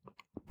way,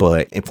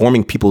 but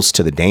informing people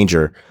to the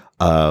dangers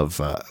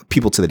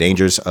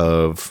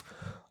of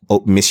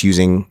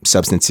misusing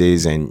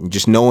substances and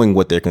just knowing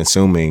what they're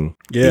consuming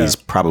is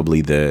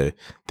probably the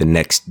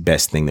next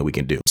best thing that we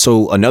can do.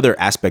 So another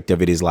aspect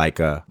of it is like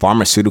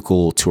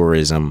pharmaceutical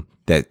tourism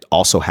that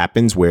also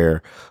happens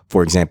where,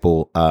 for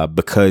example,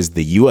 because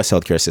the U.S.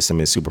 healthcare system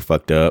is super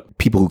fucked up,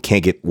 people who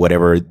can't get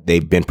whatever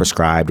they've been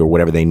prescribed or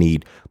whatever they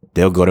need,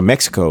 they'll go to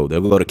Mexico,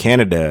 they'll go to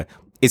Canada.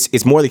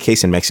 It's more the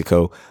case in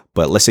Mexico,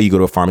 but let's say you go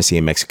to a pharmacy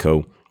in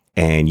Mexico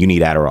and you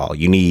need Adderall,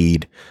 you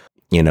need,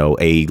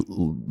 a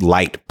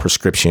light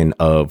prescription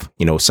of,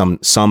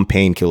 some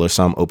painkiller,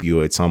 some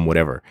opioid, some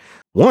whatever.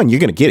 One,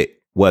 you're going to get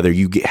it, whether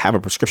you have a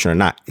prescription or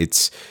not.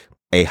 It's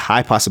a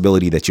high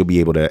possibility that you'll be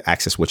able to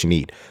access what you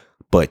need.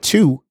 But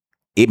two,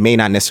 it may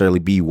not necessarily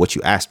be what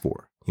you asked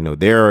for.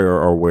 There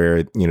are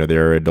where,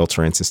 there are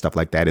adulterants and stuff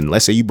like that. And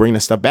let's say you bring the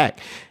stuff back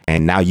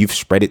and now you've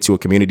spread it to a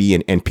community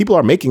and people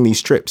are making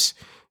these trips,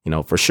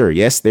 for sure.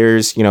 Yes,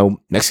 there's,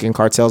 Mexican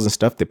cartels and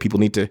stuff that people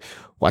need to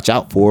watch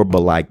out for.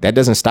 But like that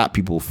doesn't stop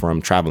people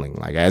from traveling.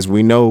 Like, as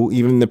we know,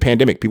 even in the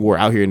pandemic, people were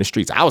out here in the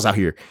streets. I was out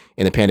here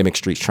in the pandemic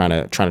streets trying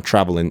to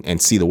travel and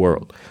see the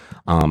world.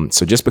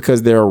 So just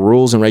because there are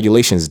rules and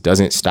regulations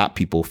doesn't stop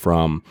people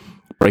from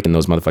breaking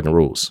those motherfucking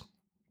rules,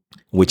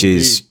 which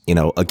is,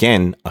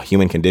 again, a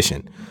human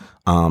condition.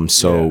 I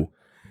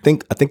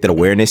think that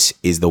awareness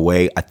is the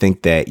way. I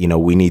think that,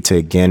 we need to,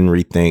 again,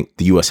 rethink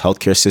the U.S.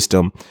 healthcare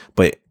system.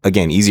 But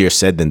again, easier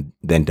said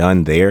than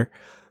done there.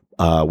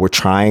 We're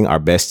trying our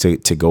best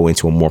to go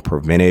into a more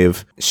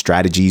preventive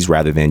strategies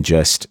rather than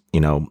just,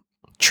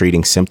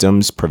 treating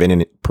symptoms,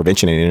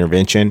 prevention and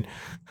intervention.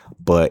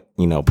 But,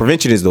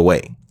 prevention is the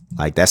way.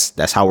 Like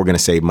that's how we're going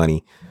to save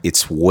money.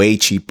 It's way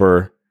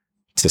cheaper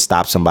to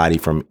stop somebody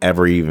from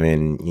ever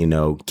even,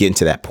 getting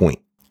to that point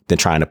than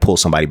trying to pull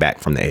somebody back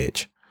from the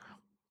edge.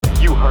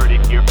 You heard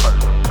it here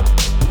first.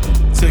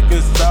 Check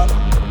us out.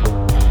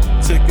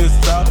 Check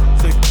us out.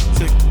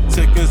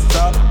 Check us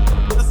out.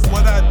 That's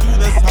what I do.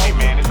 That's how. Hey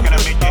man, it's gonna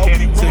make your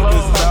head explode.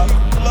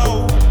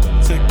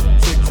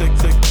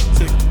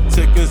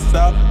 Check us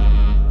out.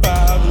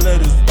 5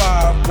 letters,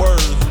 5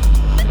 words.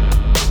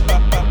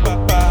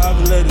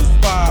 5 letters,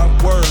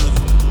 5 words.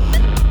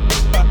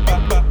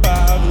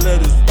 5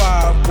 letters,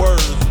 5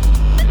 words.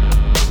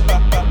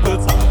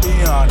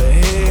 Beyond the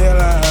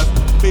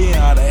headlines.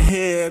 Beyond the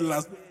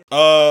headlines.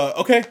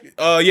 Okay.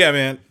 Yeah,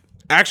 man.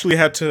 Actually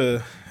had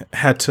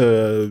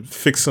to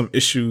fix some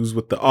issues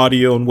with the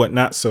audio and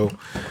whatnot. So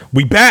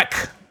we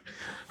back.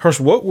 Hirsch,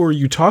 what were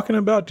you talking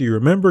about? Do you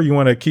remember? You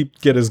want to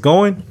get us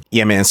going?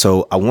 Yeah, man.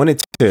 So I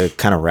wanted to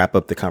kind of wrap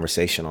up the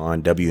conversation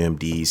on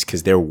WMDs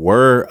because there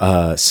were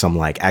some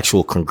like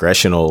actual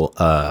congressional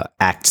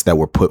acts that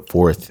were put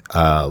forth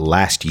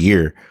last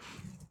year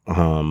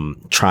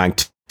trying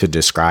to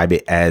describe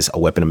it as a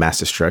weapon of mass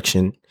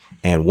destruction.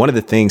 And one of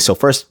the things, so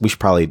first we should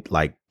probably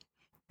like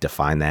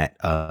define that.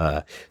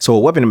 So a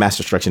weapon of mass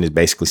destruction is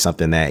basically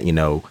something that,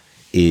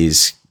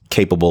 is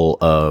capable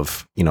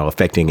of,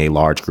 affecting a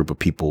large group of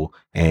people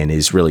and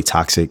is really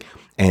toxic.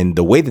 And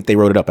the way that they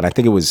wrote it up, and I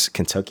think it was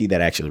Kentucky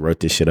that actually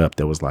wrote this shit up,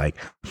 that was like,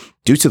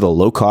 due to the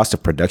low cost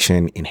of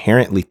production,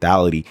 inherent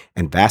lethality,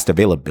 and vast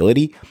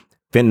availability,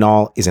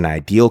 fentanyl is an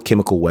ideal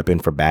chemical weapon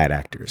for bad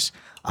actors.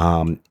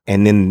 And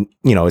then,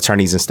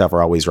 attorneys and stuff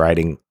are always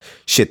writing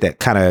shit that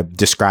kind of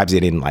describes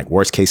it in like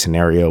worst case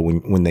scenario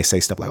when they say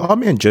stuff like, oh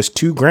man, just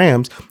 2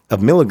 milligrams of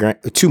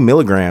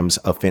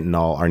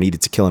fentanyl are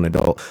needed to kill an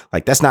adult.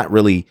 Like, that's not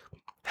really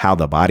how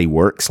the body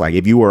works. Like,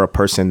 if you were a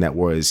person that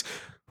was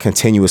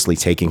continuously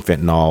taking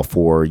fentanyl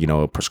for,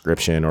 a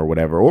prescription or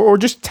whatever, or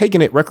just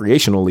taking it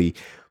recreationally,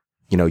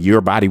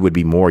 your body would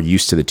be more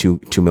used to the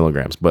 2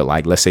 milligrams. But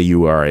like, let's say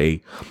you are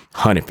a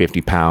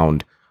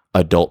 150-pound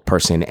adult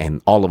person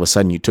and all of a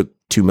sudden you took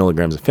 2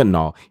 milligrams of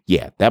fentanyl.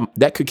 Yeah,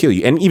 that could kill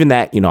you. And even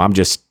that, I'm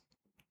just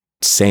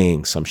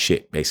saying some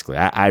shit, basically.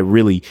 I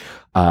really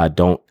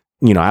don't,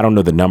 I don't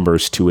know the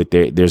numbers to it.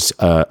 There's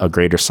a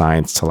greater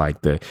science to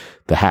like the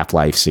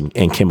half-lives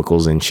and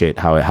chemicals and shit,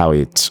 how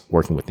it's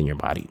working within your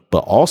body. But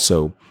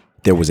also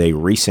there was a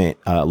recent,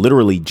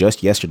 literally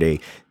just yesterday,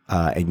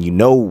 and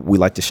we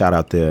like to shout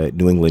out the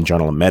New England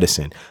Journal of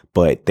Medicine,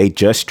 but they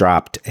just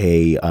dropped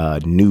a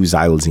new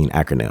xylazine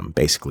acronym,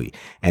 basically,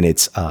 and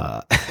it's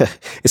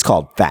it's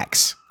called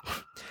Faax,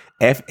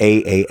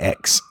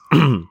 FAAX,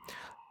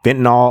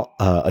 fentanyl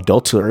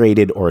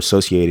adulterated or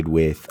associated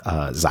with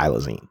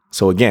xylazine.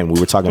 So again, we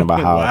were talking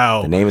about how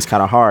wow. The name is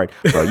kind of hard,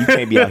 bro. You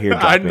can't be out here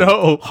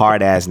dropping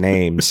hard ass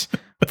names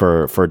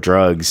for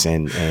drugs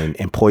and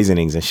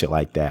poisonings and shit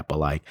like that. But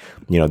like,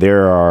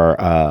 there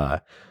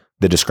are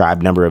the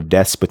described number of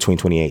deaths between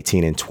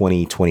 2018 and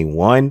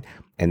 2021.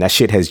 And that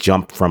shit has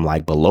jumped from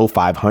like below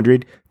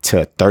 500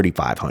 to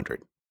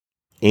 3,500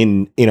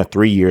 in a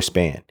 3-year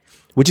span,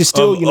 which is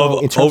still,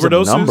 in terms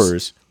overdoses? of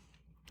numbers,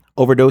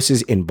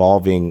 overdoses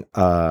involving,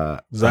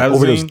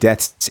 overdose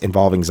deaths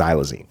involving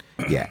xylazine.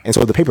 Yeah. And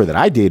so the paper that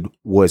I did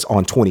was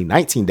on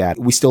 2019 data.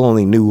 We still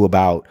only knew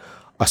about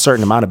a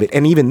certain amount of it.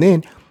 And even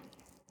then,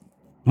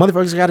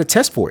 motherfuckers got to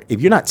test for it.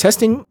 If you're not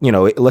testing,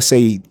 let's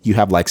say you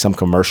have like some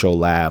commercial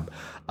lab,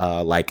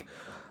 like,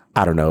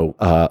 I don't know,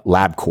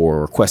 LabCorp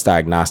or Quest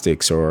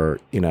Diagnostics, or,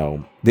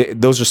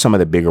 those are some of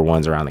the bigger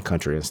ones around the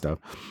country and stuff.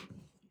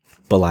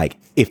 But like,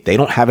 if they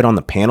don't have it on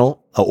the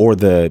panel or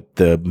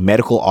the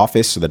medical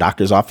office or the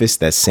doctor's office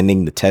that's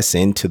sending the tests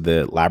into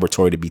the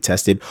laboratory to be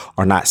tested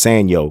are not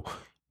saying, yo,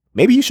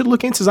 maybe you should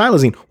look into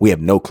xylazine, we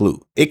have no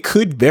clue. It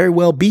could very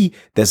well be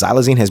that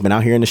xylazine has been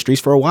out here in the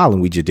streets for a while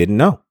and we just didn't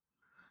know.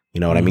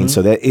 You know what I mean?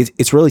 So that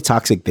it's really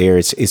toxic there.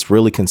 It's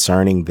really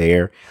concerning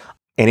there.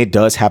 And it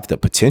does have the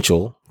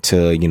potential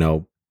to,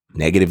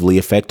 negatively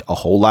affect a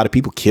whole lot of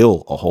people,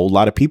 kill a whole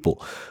lot of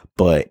people.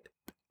 But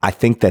I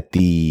think that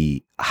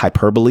the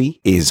hyperbole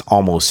is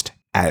almost,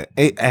 I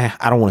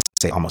don't want to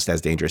say almost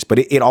as dangerous, but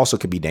it also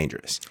could be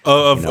dangerous.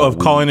 Of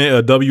calling it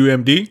a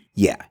WMD?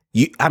 Yeah.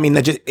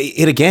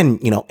 It again,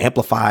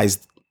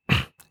 amplifies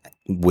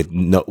with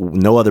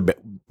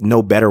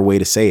no better way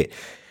to say it.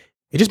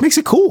 It just makes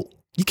it cool.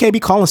 You can't be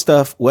calling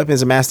stuff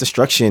weapons of mass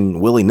destruction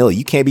willy-nilly.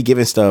 You can't be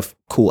giving stuff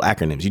cool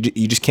acronyms.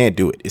 You just can't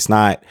do it. It's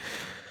not.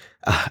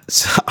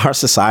 Our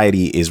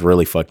society is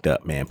really fucked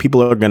up, man.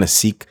 People are going to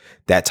seek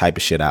that type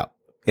of shit out.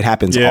 It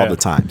happens all the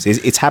time.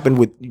 It's happened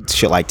with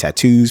shit like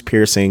tattoos,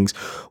 piercings,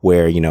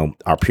 where,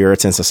 our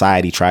Puritan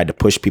society tried to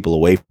push people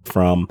away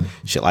from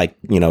shit like,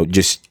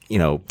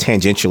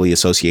 tangentially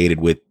associated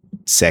with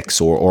sex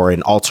or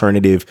an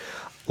alternative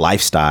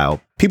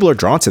lifestyle. People are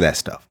drawn to that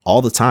stuff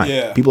all the time.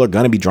 Yeah. People are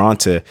going to be drawn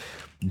to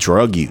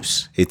drug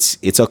use.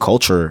 It's a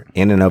culture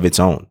in and of its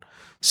own.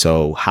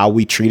 So how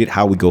we treat it,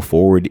 how we go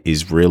forward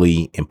is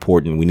really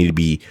important. We need to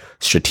be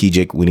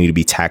strategic. We need to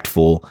be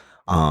tactful.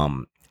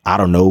 I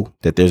don't know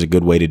that there's a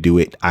good way to do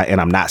it.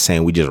 And I'm not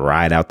saying we just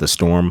ride out the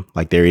storm.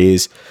 Like, there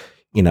is,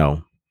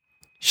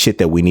 shit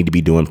that we need to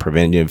be doing,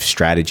 preventive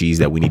strategies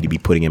that we need to be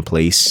putting in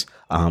place,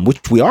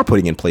 which we are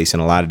putting in place in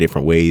a lot of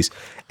different ways.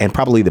 And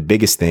probably the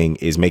biggest thing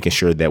is making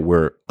sure that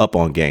we're up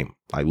on game,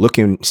 like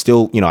looking,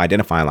 still,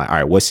 identifying like,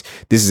 all right,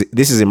 this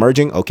is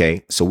emerging.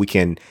 Okay. So we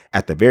can,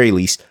 at the very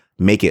least,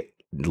 make it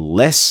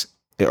less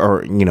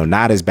or,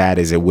 not as bad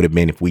as it would have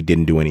been if we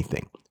didn't do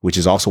anything, which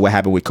is also what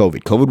happened with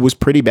COVID. COVID was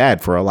pretty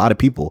bad for a lot of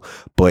people,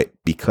 but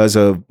because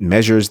of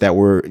measures that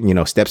were,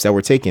 steps that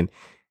were taken,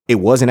 it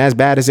wasn't as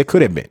bad as it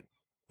could have been.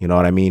 You know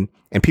what I mean?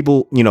 And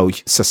people,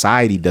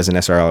 society doesn't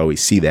necessarily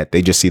always see that.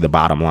 They just see the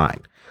bottom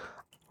line,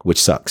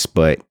 which sucks.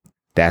 But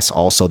that's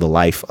also the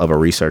life of a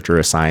researcher,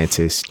 a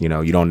scientist. You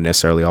don't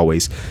necessarily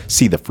always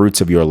see the fruits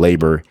of your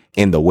labor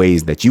in the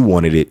ways that you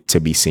wanted it to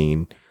be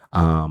seen.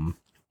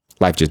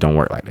 Life just don't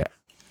work like that.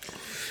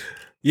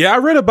 Yeah, I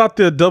read about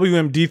the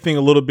WMD thing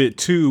a little bit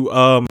too.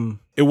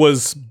 It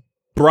was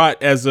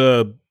brought as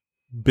a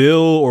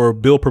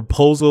bill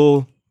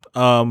proposal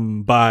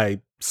by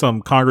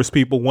some Congress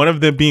people, one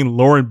of them being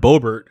Lauren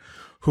Boebert,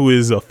 who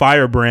is a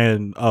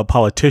firebrand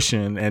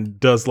politician and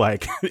does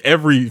like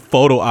every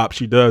photo op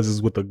she does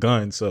is with a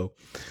gun. So,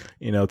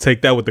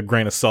 take that with a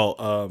grain of salt.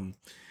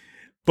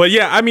 But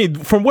yeah, I mean,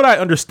 from what I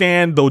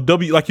understand, though,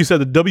 like you said,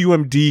 the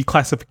WMD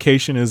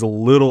classification is a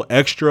little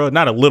extra.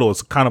 Not a little,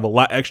 it's kind of a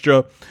lot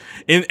extra.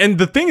 And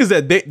the thing is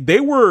that they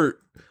were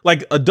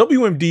like, a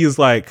WMD is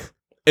like,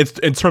 it's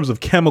in terms of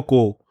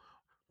chemical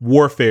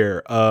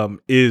warfare,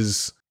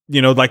 is,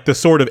 like the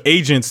sort of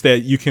agents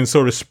that you can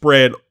sort of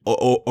spread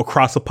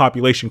across a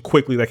population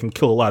quickly that can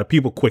kill a lot of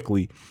people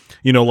quickly,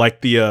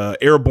 like the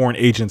airborne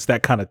agents,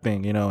 that kind of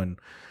thing, and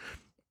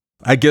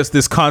I guess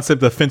this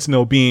concept of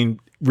fentanyl being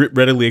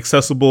readily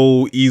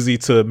accessible, easy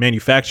to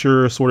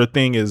manufacture sort of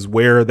thing is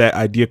where that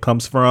idea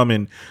comes from.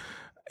 And,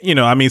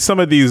 I mean, some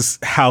of these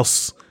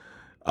House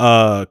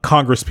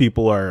Congress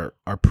people are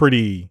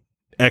pretty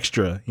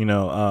extra,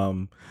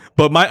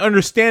 but my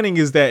understanding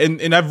is that,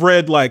 and I've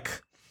read like,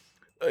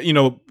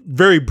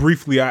 very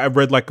briefly, I've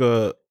read like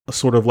a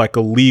sort of like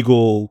a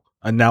legal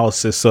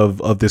analysis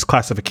of this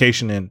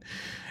classification, and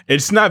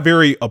it's not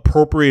very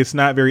appropriate. It's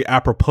not very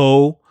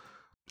apropos.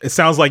 It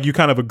sounds like you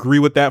kind of agree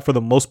with that for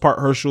the most part,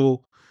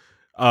 Herschel.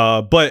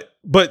 But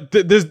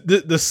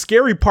the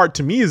scary part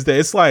to me is that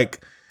it's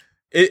like,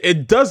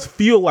 it does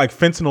feel like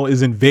fentanyl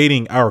is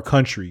invading our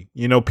country.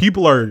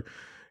 People are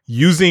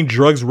using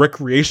drugs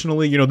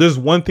recreationally. There's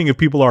one thing if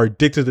people are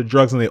addicted to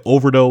drugs and they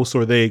overdose,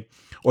 or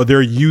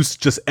their use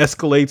just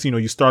escalates.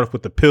 You start off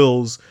with the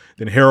pills,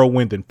 then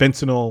heroin, then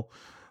fentanyl.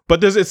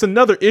 But it's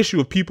another issue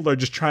if people are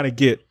just trying to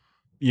get,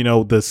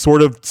 the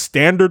sort of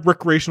standard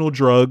recreational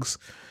drugs,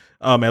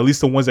 at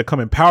least the ones that come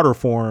in powder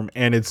form,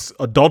 and it's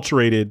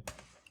adulterated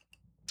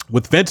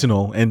with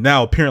fentanyl and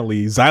now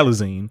apparently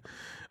xylazine.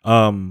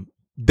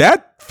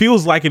 That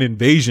feels like an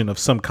invasion of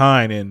some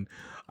kind. And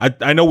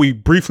I know we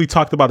briefly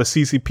talked about the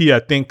CCP. I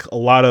think a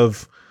lot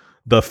of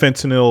the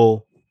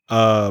fentanyl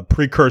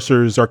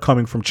precursors are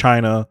coming from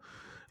China.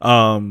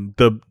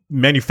 The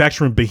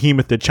manufacturing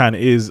behemoth that China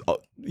is,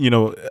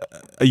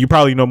 you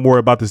probably know more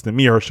about this than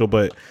me, Herschel,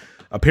 but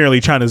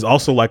apparently China is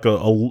also like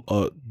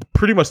a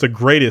pretty much the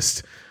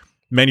greatest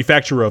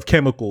manufacturer of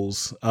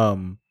chemicals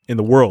in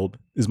the world,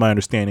 is my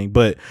understanding.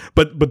 But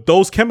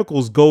those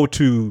chemicals go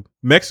to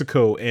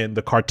Mexico, and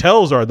the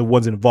cartels are the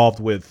ones involved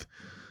with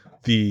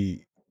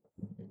the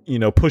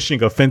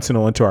pushing of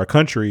fentanyl into our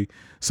country.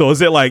 So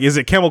is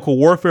it chemical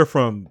warfare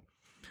from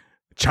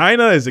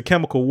China? Is it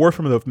chemical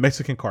warfare from the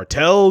Mexican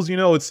cartels?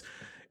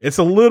 It's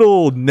a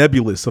little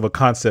nebulous of a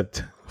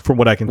concept from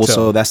what I can tell.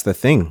 So that's the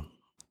thing.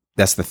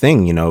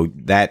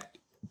 That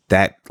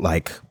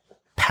like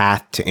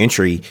path to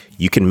entry,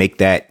 you can make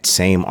that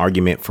same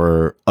argument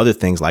for other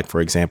things. Like,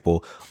 for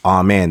example,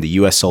 oh man, the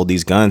US sold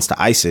these guns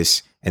to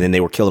ISIS and then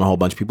they were killing a whole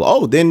bunch of people.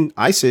 Oh, then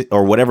ISIS,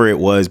 or whatever it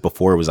was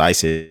before it was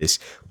ISIS,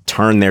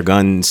 turned their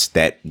guns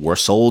that were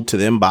sold to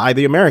them by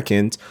the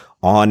Americans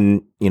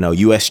on,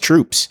 US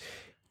troops.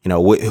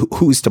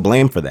 Who's to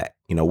blame for that?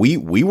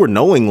 We were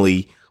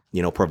knowingly,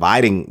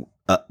 providing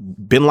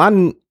bin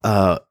Laden.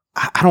 I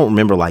don't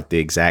remember like the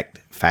exact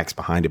facts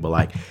behind it, but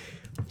like,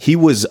 he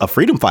was a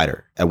freedom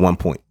fighter at one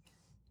point,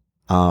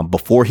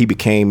 before he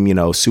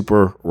became,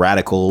 super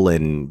radical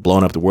and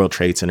blowing up the World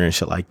Trade Center and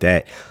shit like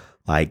that.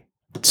 Like,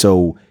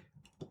 so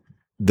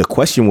the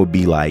question would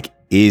be like,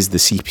 is the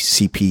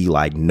CCP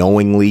like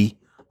knowingly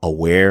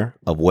aware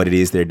of what it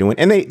is they're doing?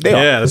 And they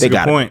that's a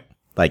good point.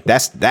 Like,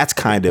 that's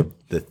kind of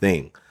the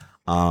thing.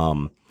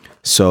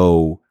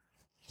 So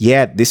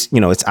yeah, this,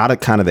 it's out of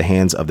kind of the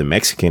hands of the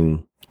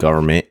Mexican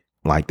government.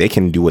 Like, they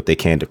can do what they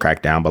can to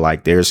crack down, but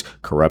like, there's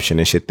corruption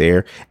and shit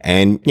there.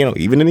 And,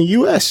 even in the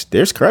US,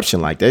 there's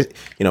corruption like that.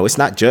 It's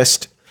not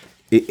just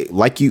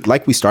like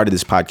we started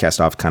this podcast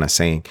off kind of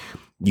saying,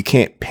 you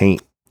can't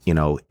paint,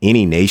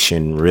 any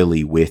nation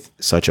really with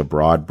such a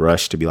broad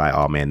brush to be like,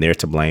 oh man, they're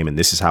to blame. And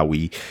this is how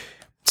we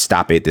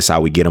stop it. This is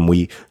how we get them.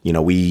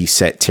 We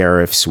set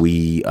tariffs,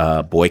 we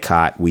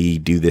boycott, we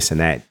do this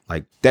and that.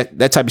 Like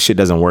that type of shit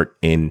doesn't work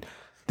in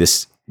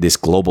this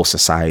global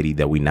society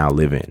that we now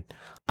live in.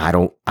 I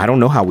don't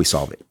know how we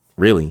solve it,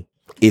 really.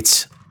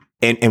 It's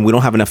and we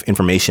don't have enough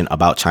information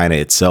about China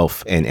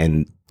itself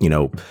and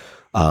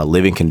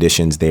living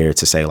conditions there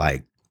to say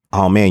like,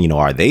 oh man,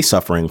 are they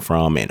suffering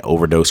from an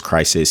overdose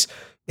crisis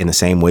in the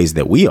same ways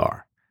that we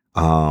are?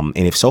 And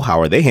if so, how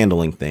are they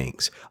handling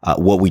things?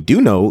 What we do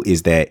know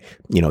is that,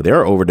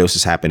 there are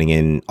overdoses happening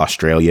in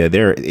Australia.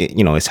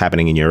 It's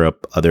happening in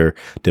Europe, other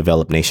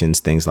developed nations,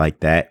 things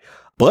like that.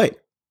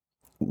 But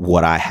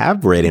what I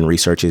have read in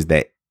research is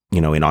that,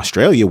 in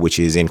Australia, which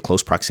is in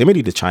close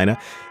proximity to China,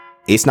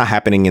 it's not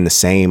happening in the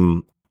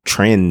same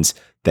trends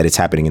that it's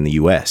happening in the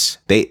US.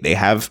 They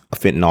have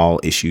fentanyl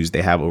issues,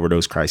 they have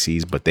overdose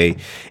crises, but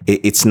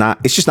it's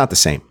just not the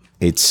same.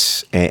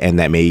 And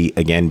that may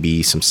again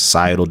be some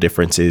societal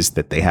differences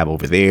that they have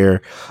over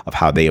there of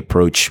how they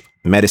approach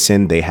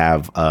medicine. They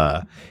have,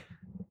 I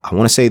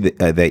want to say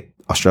that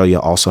Australia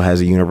also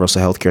has a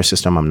universal healthcare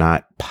system. I'm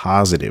not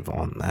positive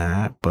on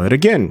that, but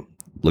again,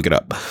 look it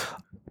up.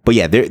 But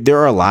yeah, there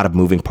are a lot of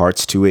moving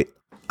parts to it.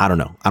 I don't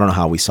know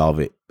how we solve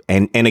it.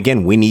 And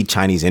again, we need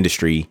Chinese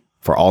industry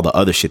for all the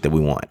other shit that we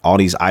want. All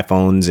these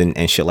iPhones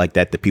and shit like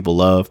that people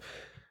love.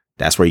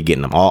 That's where you're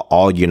getting them.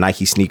 All your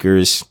Nike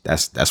sneakers,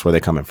 that's where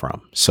they're coming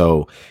from.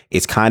 So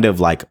it's kind of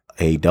like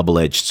a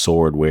double-edged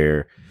sword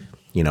where,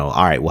 you know,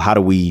 all right, well, how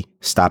do we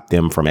stop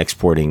them from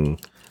exporting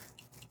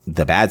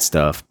the bad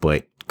stuff,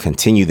 but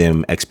continue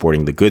them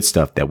exporting the good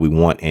stuff that we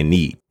want and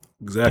need?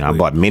 Exactly. And I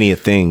bought many of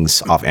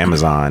things off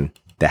Amazon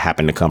that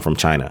happened to come from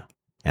China,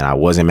 and I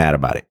wasn't mad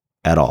about it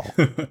at all.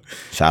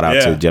 Shout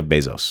out to Jeff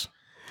Bezos.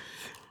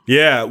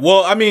 Yeah.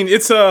 Well, I mean,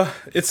 it's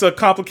a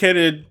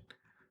complicated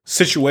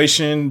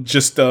situation.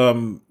 Just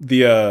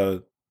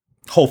the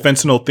whole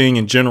fentanyl thing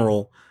in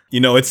general. You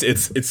know, it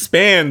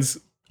spans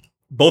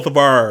both of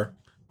our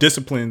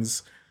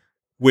disciplines,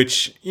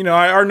 which, you know,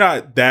 are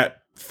not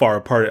that far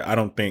apart, I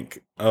don't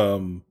think.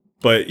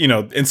 But, you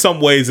know, in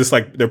some ways, it's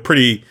like they're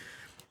pretty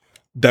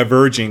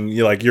diverging.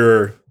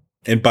 You're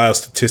in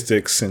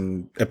biostatistics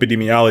and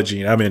epidemiology,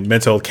 and I'm in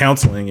mental health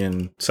counseling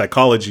and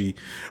psychology.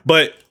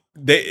 But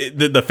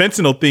the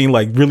fentanyl thing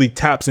like really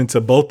taps into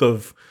both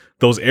of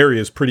those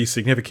areas pretty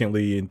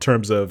significantly in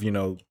terms of, you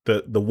know,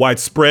 the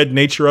widespread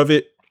nature of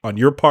it on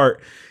your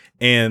part,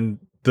 and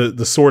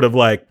the sort of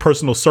like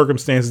personal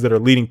circumstances that are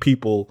leading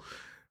people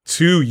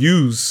to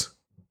use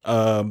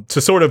to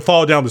sort of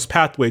fall down this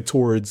pathway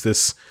towards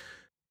this,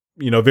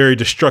 you know, very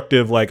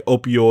destructive like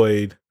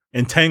opioid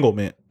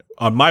entanglement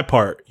on my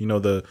part, you know,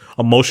 the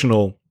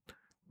emotional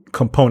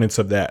components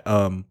of that.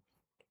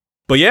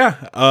 But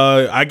yeah,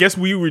 I guess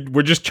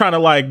we're just trying to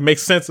like make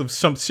sense of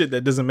some shit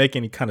that doesn't make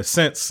any kind of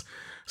sense.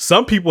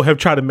 Some people have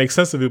tried to make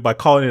sense of it by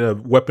calling it a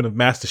weapon of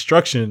mass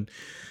destruction.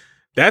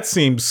 That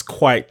seems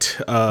quite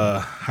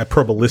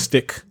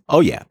hyperbolistic. Oh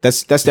yeah,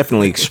 that's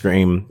definitely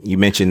extreme. You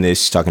mentioned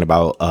this talking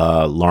about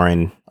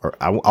Lauren, or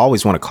I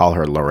always want to call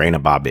her Lorena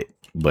Bobbitt,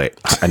 but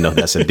I know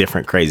that's a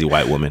different crazy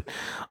white woman.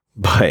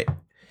 But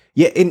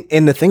yeah,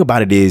 and the thing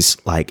about it is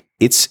like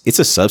it's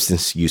a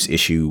substance use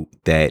issue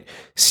that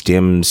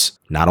stems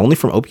not only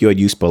from opioid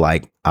use, but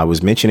like I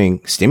was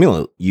mentioning,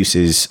 stimulant use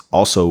is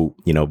also,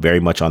 you know, very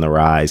much on the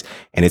rise,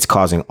 and it's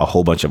causing a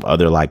whole bunch of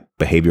other like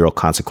behavioral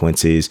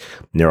consequences,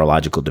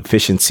 neurological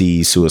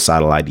deficiencies,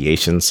 suicidal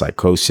ideation,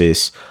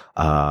 psychosis,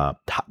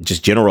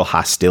 just general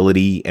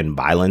hostility and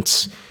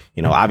violence.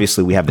 You know,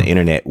 obviously we have the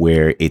internet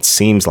where it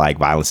seems like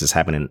violence is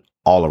happening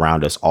all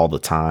around us all the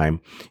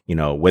time, you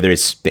know, whether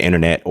it's the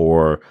internet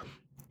or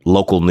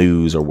local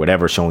news or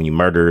whatever, showing you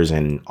murders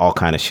and all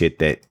kind of shit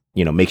that,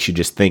 you know, makes you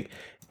just think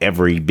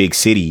every big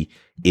city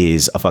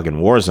is a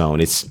fucking war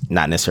zone. It's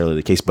not necessarily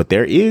the case, but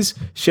there is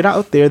shit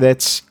out there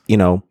that's, you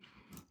know,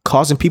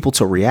 causing people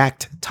to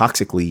react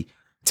toxically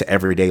to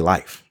everyday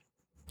life.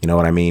 You know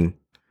what I mean?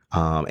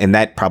 And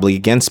that probably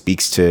again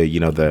speaks to,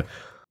 you know, the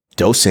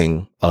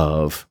dosing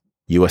of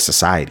U.S.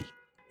 society.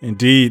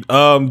 Indeed.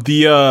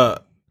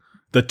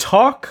 The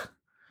talk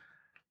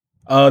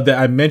that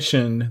I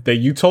mentioned that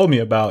you told me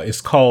about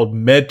is called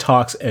Med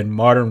Talks and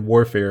Modern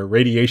Warfare,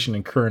 Radiation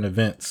and Current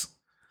Events.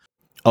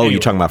 Oh, anyway.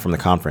 You're talking about from the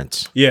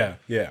conference. Yeah.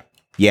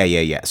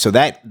 So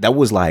that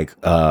was like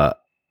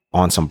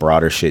on some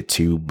broader shit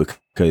too,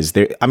 because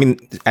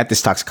at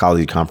this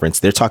toxicology conference,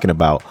 they're talking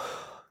about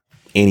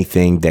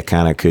anything that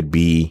kind of could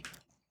be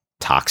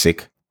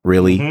toxic,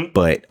 really. Mm-hmm.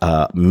 But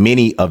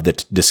many of the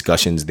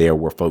discussions there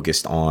were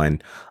focused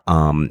on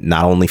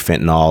not only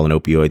fentanyl and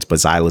opioids, but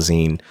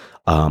xylazine,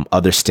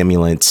 other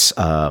stimulants,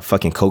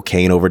 fucking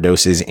cocaine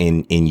overdoses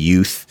in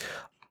youth,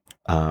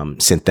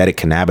 synthetic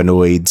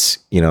cannabinoids,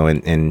 you know,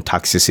 and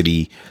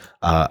toxicity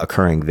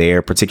occurring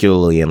there,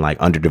 particularly in like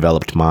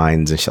underdeveloped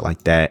minds and shit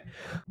like that.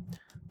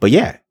 But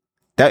yeah,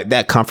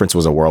 that conference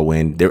was a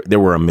whirlwind. There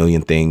were a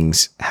million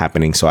things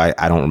happening. So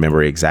I don't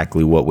remember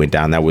exactly what went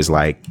down. That was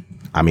like,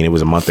 I mean, it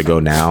was a month ago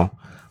now,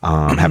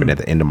 happened at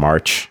the end of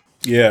March.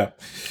 Yeah.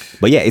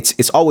 But yeah,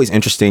 it's always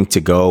interesting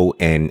to go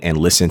and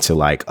listen to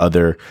like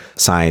other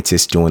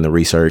scientists doing the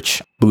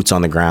research, boots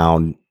on the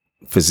ground,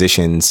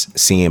 physicians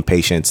seeing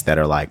patients that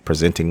are like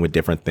presenting with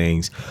different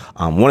things.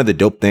 One of the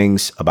dope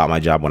things about my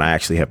job when I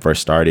actually had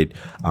first started,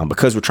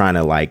 because we're trying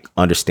to like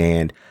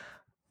understand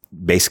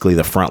basically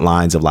the front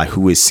lines of like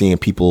who is seeing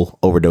people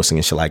overdosing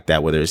and shit like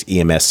that, whether it's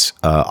EMS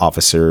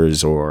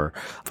officers or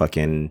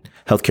fucking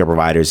healthcare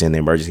providers in the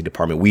emergency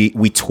department.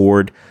 We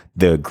toured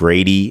the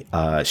Grady,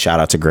 shout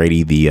out to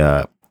Grady,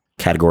 the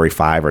category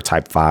 5 or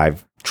type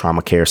 5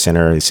 trauma care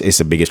center. It's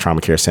the biggest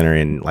trauma care center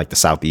in like the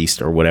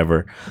Southeast or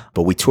whatever.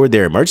 But we toured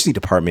their emergency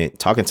department,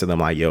 talking to them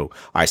like, yo, all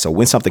right, so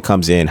when something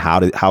comes in,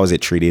 how is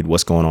it treated?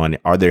 What's going on?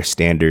 Are there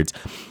standards?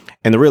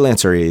 And the real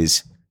answer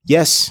is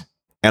yes,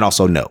 and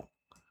also no.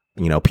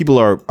 You know, people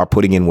are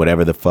putting in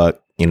whatever the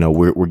fuck. You know,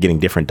 we're getting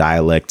different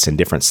dialects and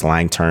different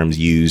slang terms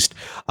used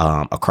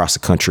across the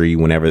country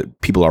whenever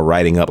people are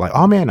writing up like,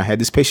 oh man, I had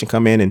this patient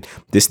come in and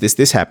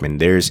this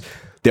happened. There's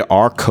there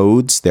are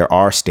codes, there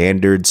are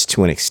standards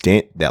to an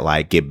extent that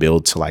like get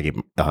billed to like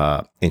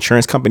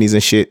insurance companies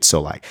and shit.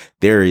 So like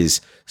there is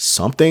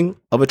something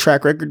of a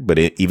track record, but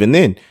even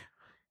then,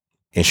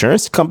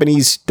 insurance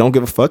companies don't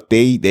give a fuck.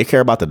 They care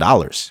about the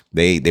dollars.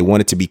 They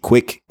want it to be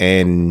quick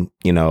and,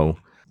 you know,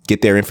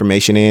 get their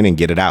information in and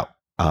get it out,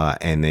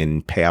 and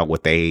then pay out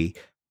what they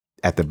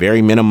at the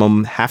very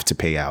minimum have to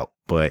pay out.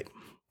 But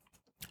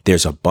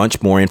there's a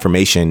bunch more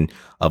information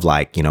of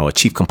like, you know, a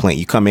chief complaint.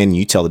 You come in,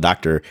 you tell the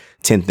doctor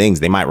 10 things,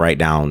 they might write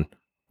down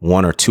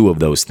 1 or 2 of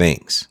those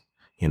things,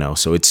 you know,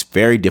 so it's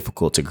very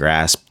difficult to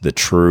grasp the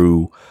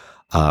true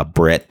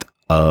breadth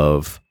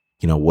of,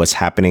 you know, what's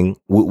happening.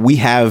 We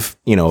have,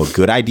 you know, a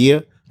good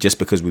idea just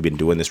because we've been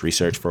doing this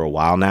research for a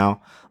while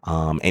now.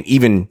 And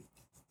even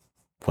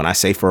when I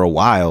say for a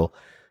while,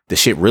 the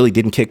shit really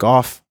didn't kick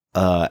off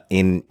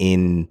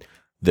in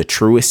the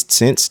truest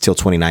sense till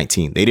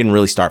 2019. They didn't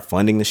really start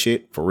funding the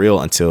shit for real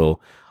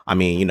until, I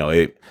mean, you know,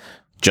 it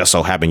just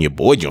so happened your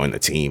boy joined the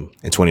team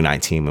in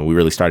 2019 and we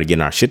really started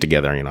getting our shit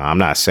together. You know, I'm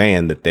not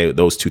saying that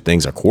those two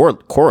things are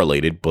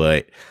correlated,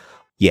 but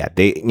yeah,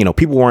 you know,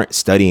 people weren't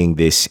studying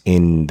this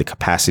in the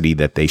capacity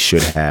that they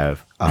should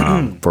have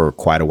for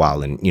quite a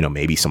while. And, you know,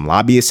 maybe some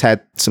lobbyists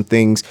had some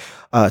things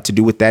to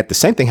do with that. The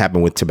same thing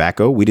happened with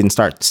tobacco. We didn't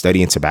start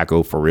studying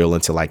tobacco for real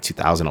until like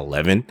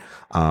 2011.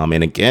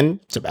 And again,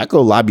 tobacco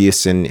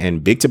lobbyists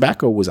and big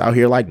tobacco was out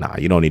here like, nah,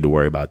 you don't need to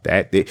worry about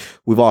that.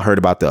 We've all heard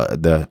about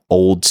the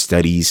old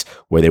studies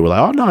where they were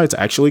like, oh, no, it's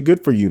actually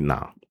good for you.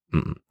 Nah.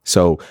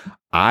 So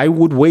I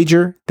would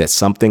wager that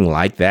something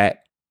like that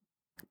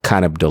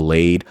kind of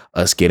delayed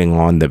us getting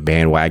on the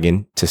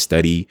bandwagon to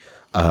study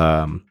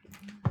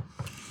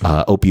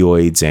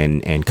opioids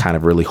and kind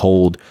of really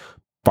hold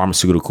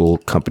pharmaceutical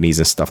companies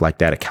and stuff like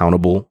that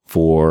accountable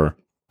for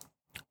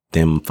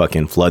them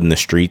fucking flooding the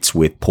streets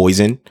with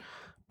poison.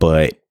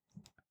 But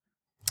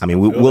I mean,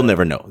 we'll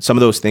never know. Some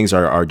of those things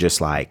are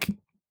just like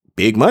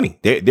big money.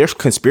 There's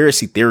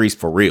conspiracy theories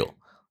for real.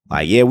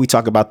 Like, yeah, we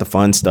talk about the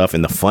fun stuff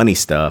and the funny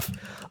stuff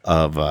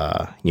of,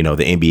 you know,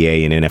 the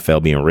NBA and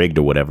NFL being rigged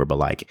or whatever. But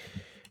like,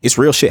 it's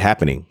real shit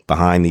happening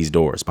behind these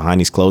doors, behind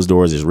these closed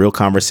doors. There's real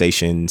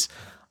conversations.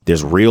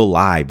 There's real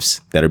lives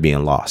that are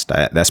being lost.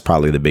 That's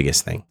probably the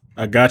biggest thing.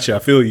 I got you. I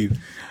feel you.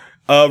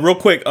 Real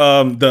quick,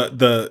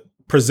 the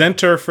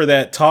presenter for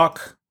that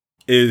talk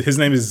his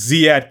name is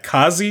Ziad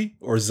Kazi.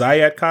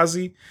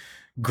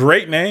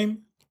 Great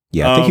name.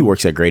 Yeah, I think he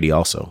works at Grady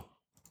also.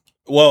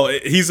 Well,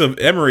 he's an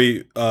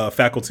Emory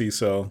faculty,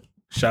 so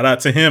shout out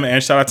to him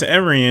and shout out to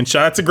Emory and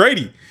shout out to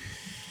Grady.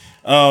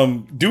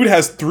 Dude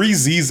has 3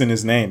 Z's in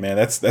his name, man.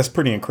 That's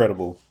pretty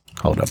incredible.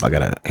 Hold up,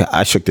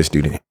 I shook this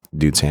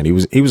dude's hand. He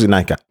was a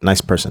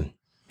nice person.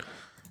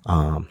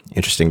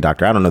 Interesting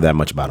doctor. I don't know that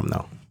much about him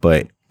though,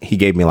 but he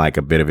gave me like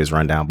a bit of his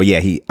rundown. But yeah,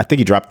 I think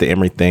he dropped the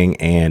Emory thing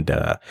and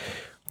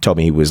told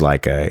me he was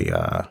like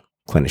a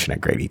clinician at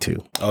Grady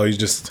too. Oh, he's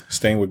just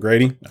staying with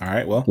Grady. All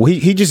right, well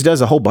he just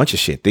does a whole bunch of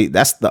shit.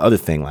 That's the other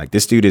thing. Like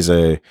this dude is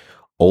a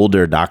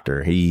older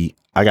doctor. I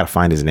gotta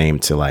find his name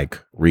to like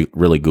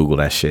really Google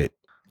that shit.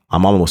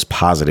 I'm almost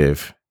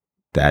positive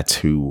that's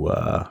who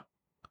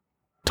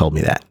told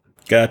me that.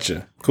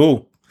 Gotcha.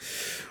 Cool.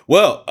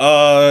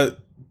 Well,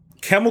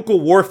 chemical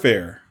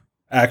warfare.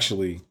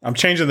 Actually, I'm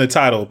changing the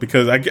title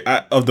because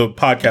of the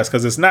podcast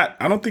because it's not.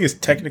 I don't think it's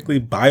technically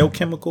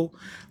biochemical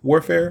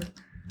warfare,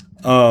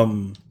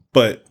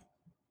 but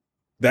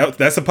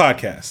that's a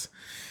podcast.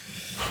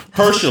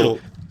 Herschel,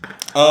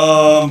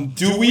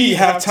 do we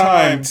have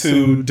time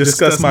to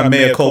discuss my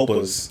mea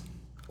culpas?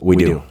 We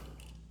do.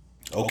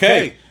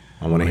 Okay.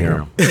 I want to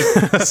hear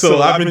them.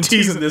 So I've been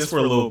teasing this for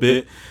a little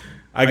bit.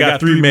 I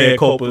got 3 mea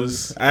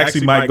culpas. I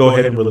actually might go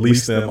ahead and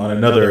release them on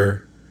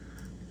another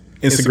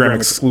Instagram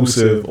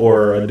exclusive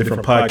or a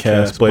different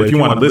podcast. But if you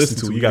want to listen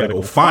to it, you got to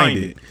go find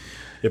it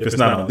if it's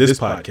not on this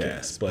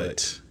podcast.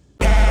 But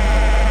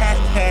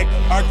hashtag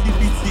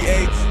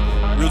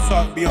RTBCH. Real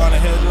talk beyond the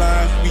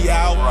headlines. We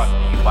out.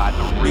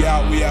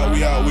 We out.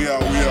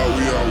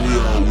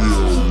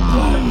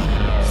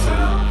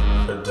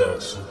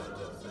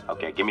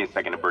 Okay, give me a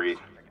second to breathe.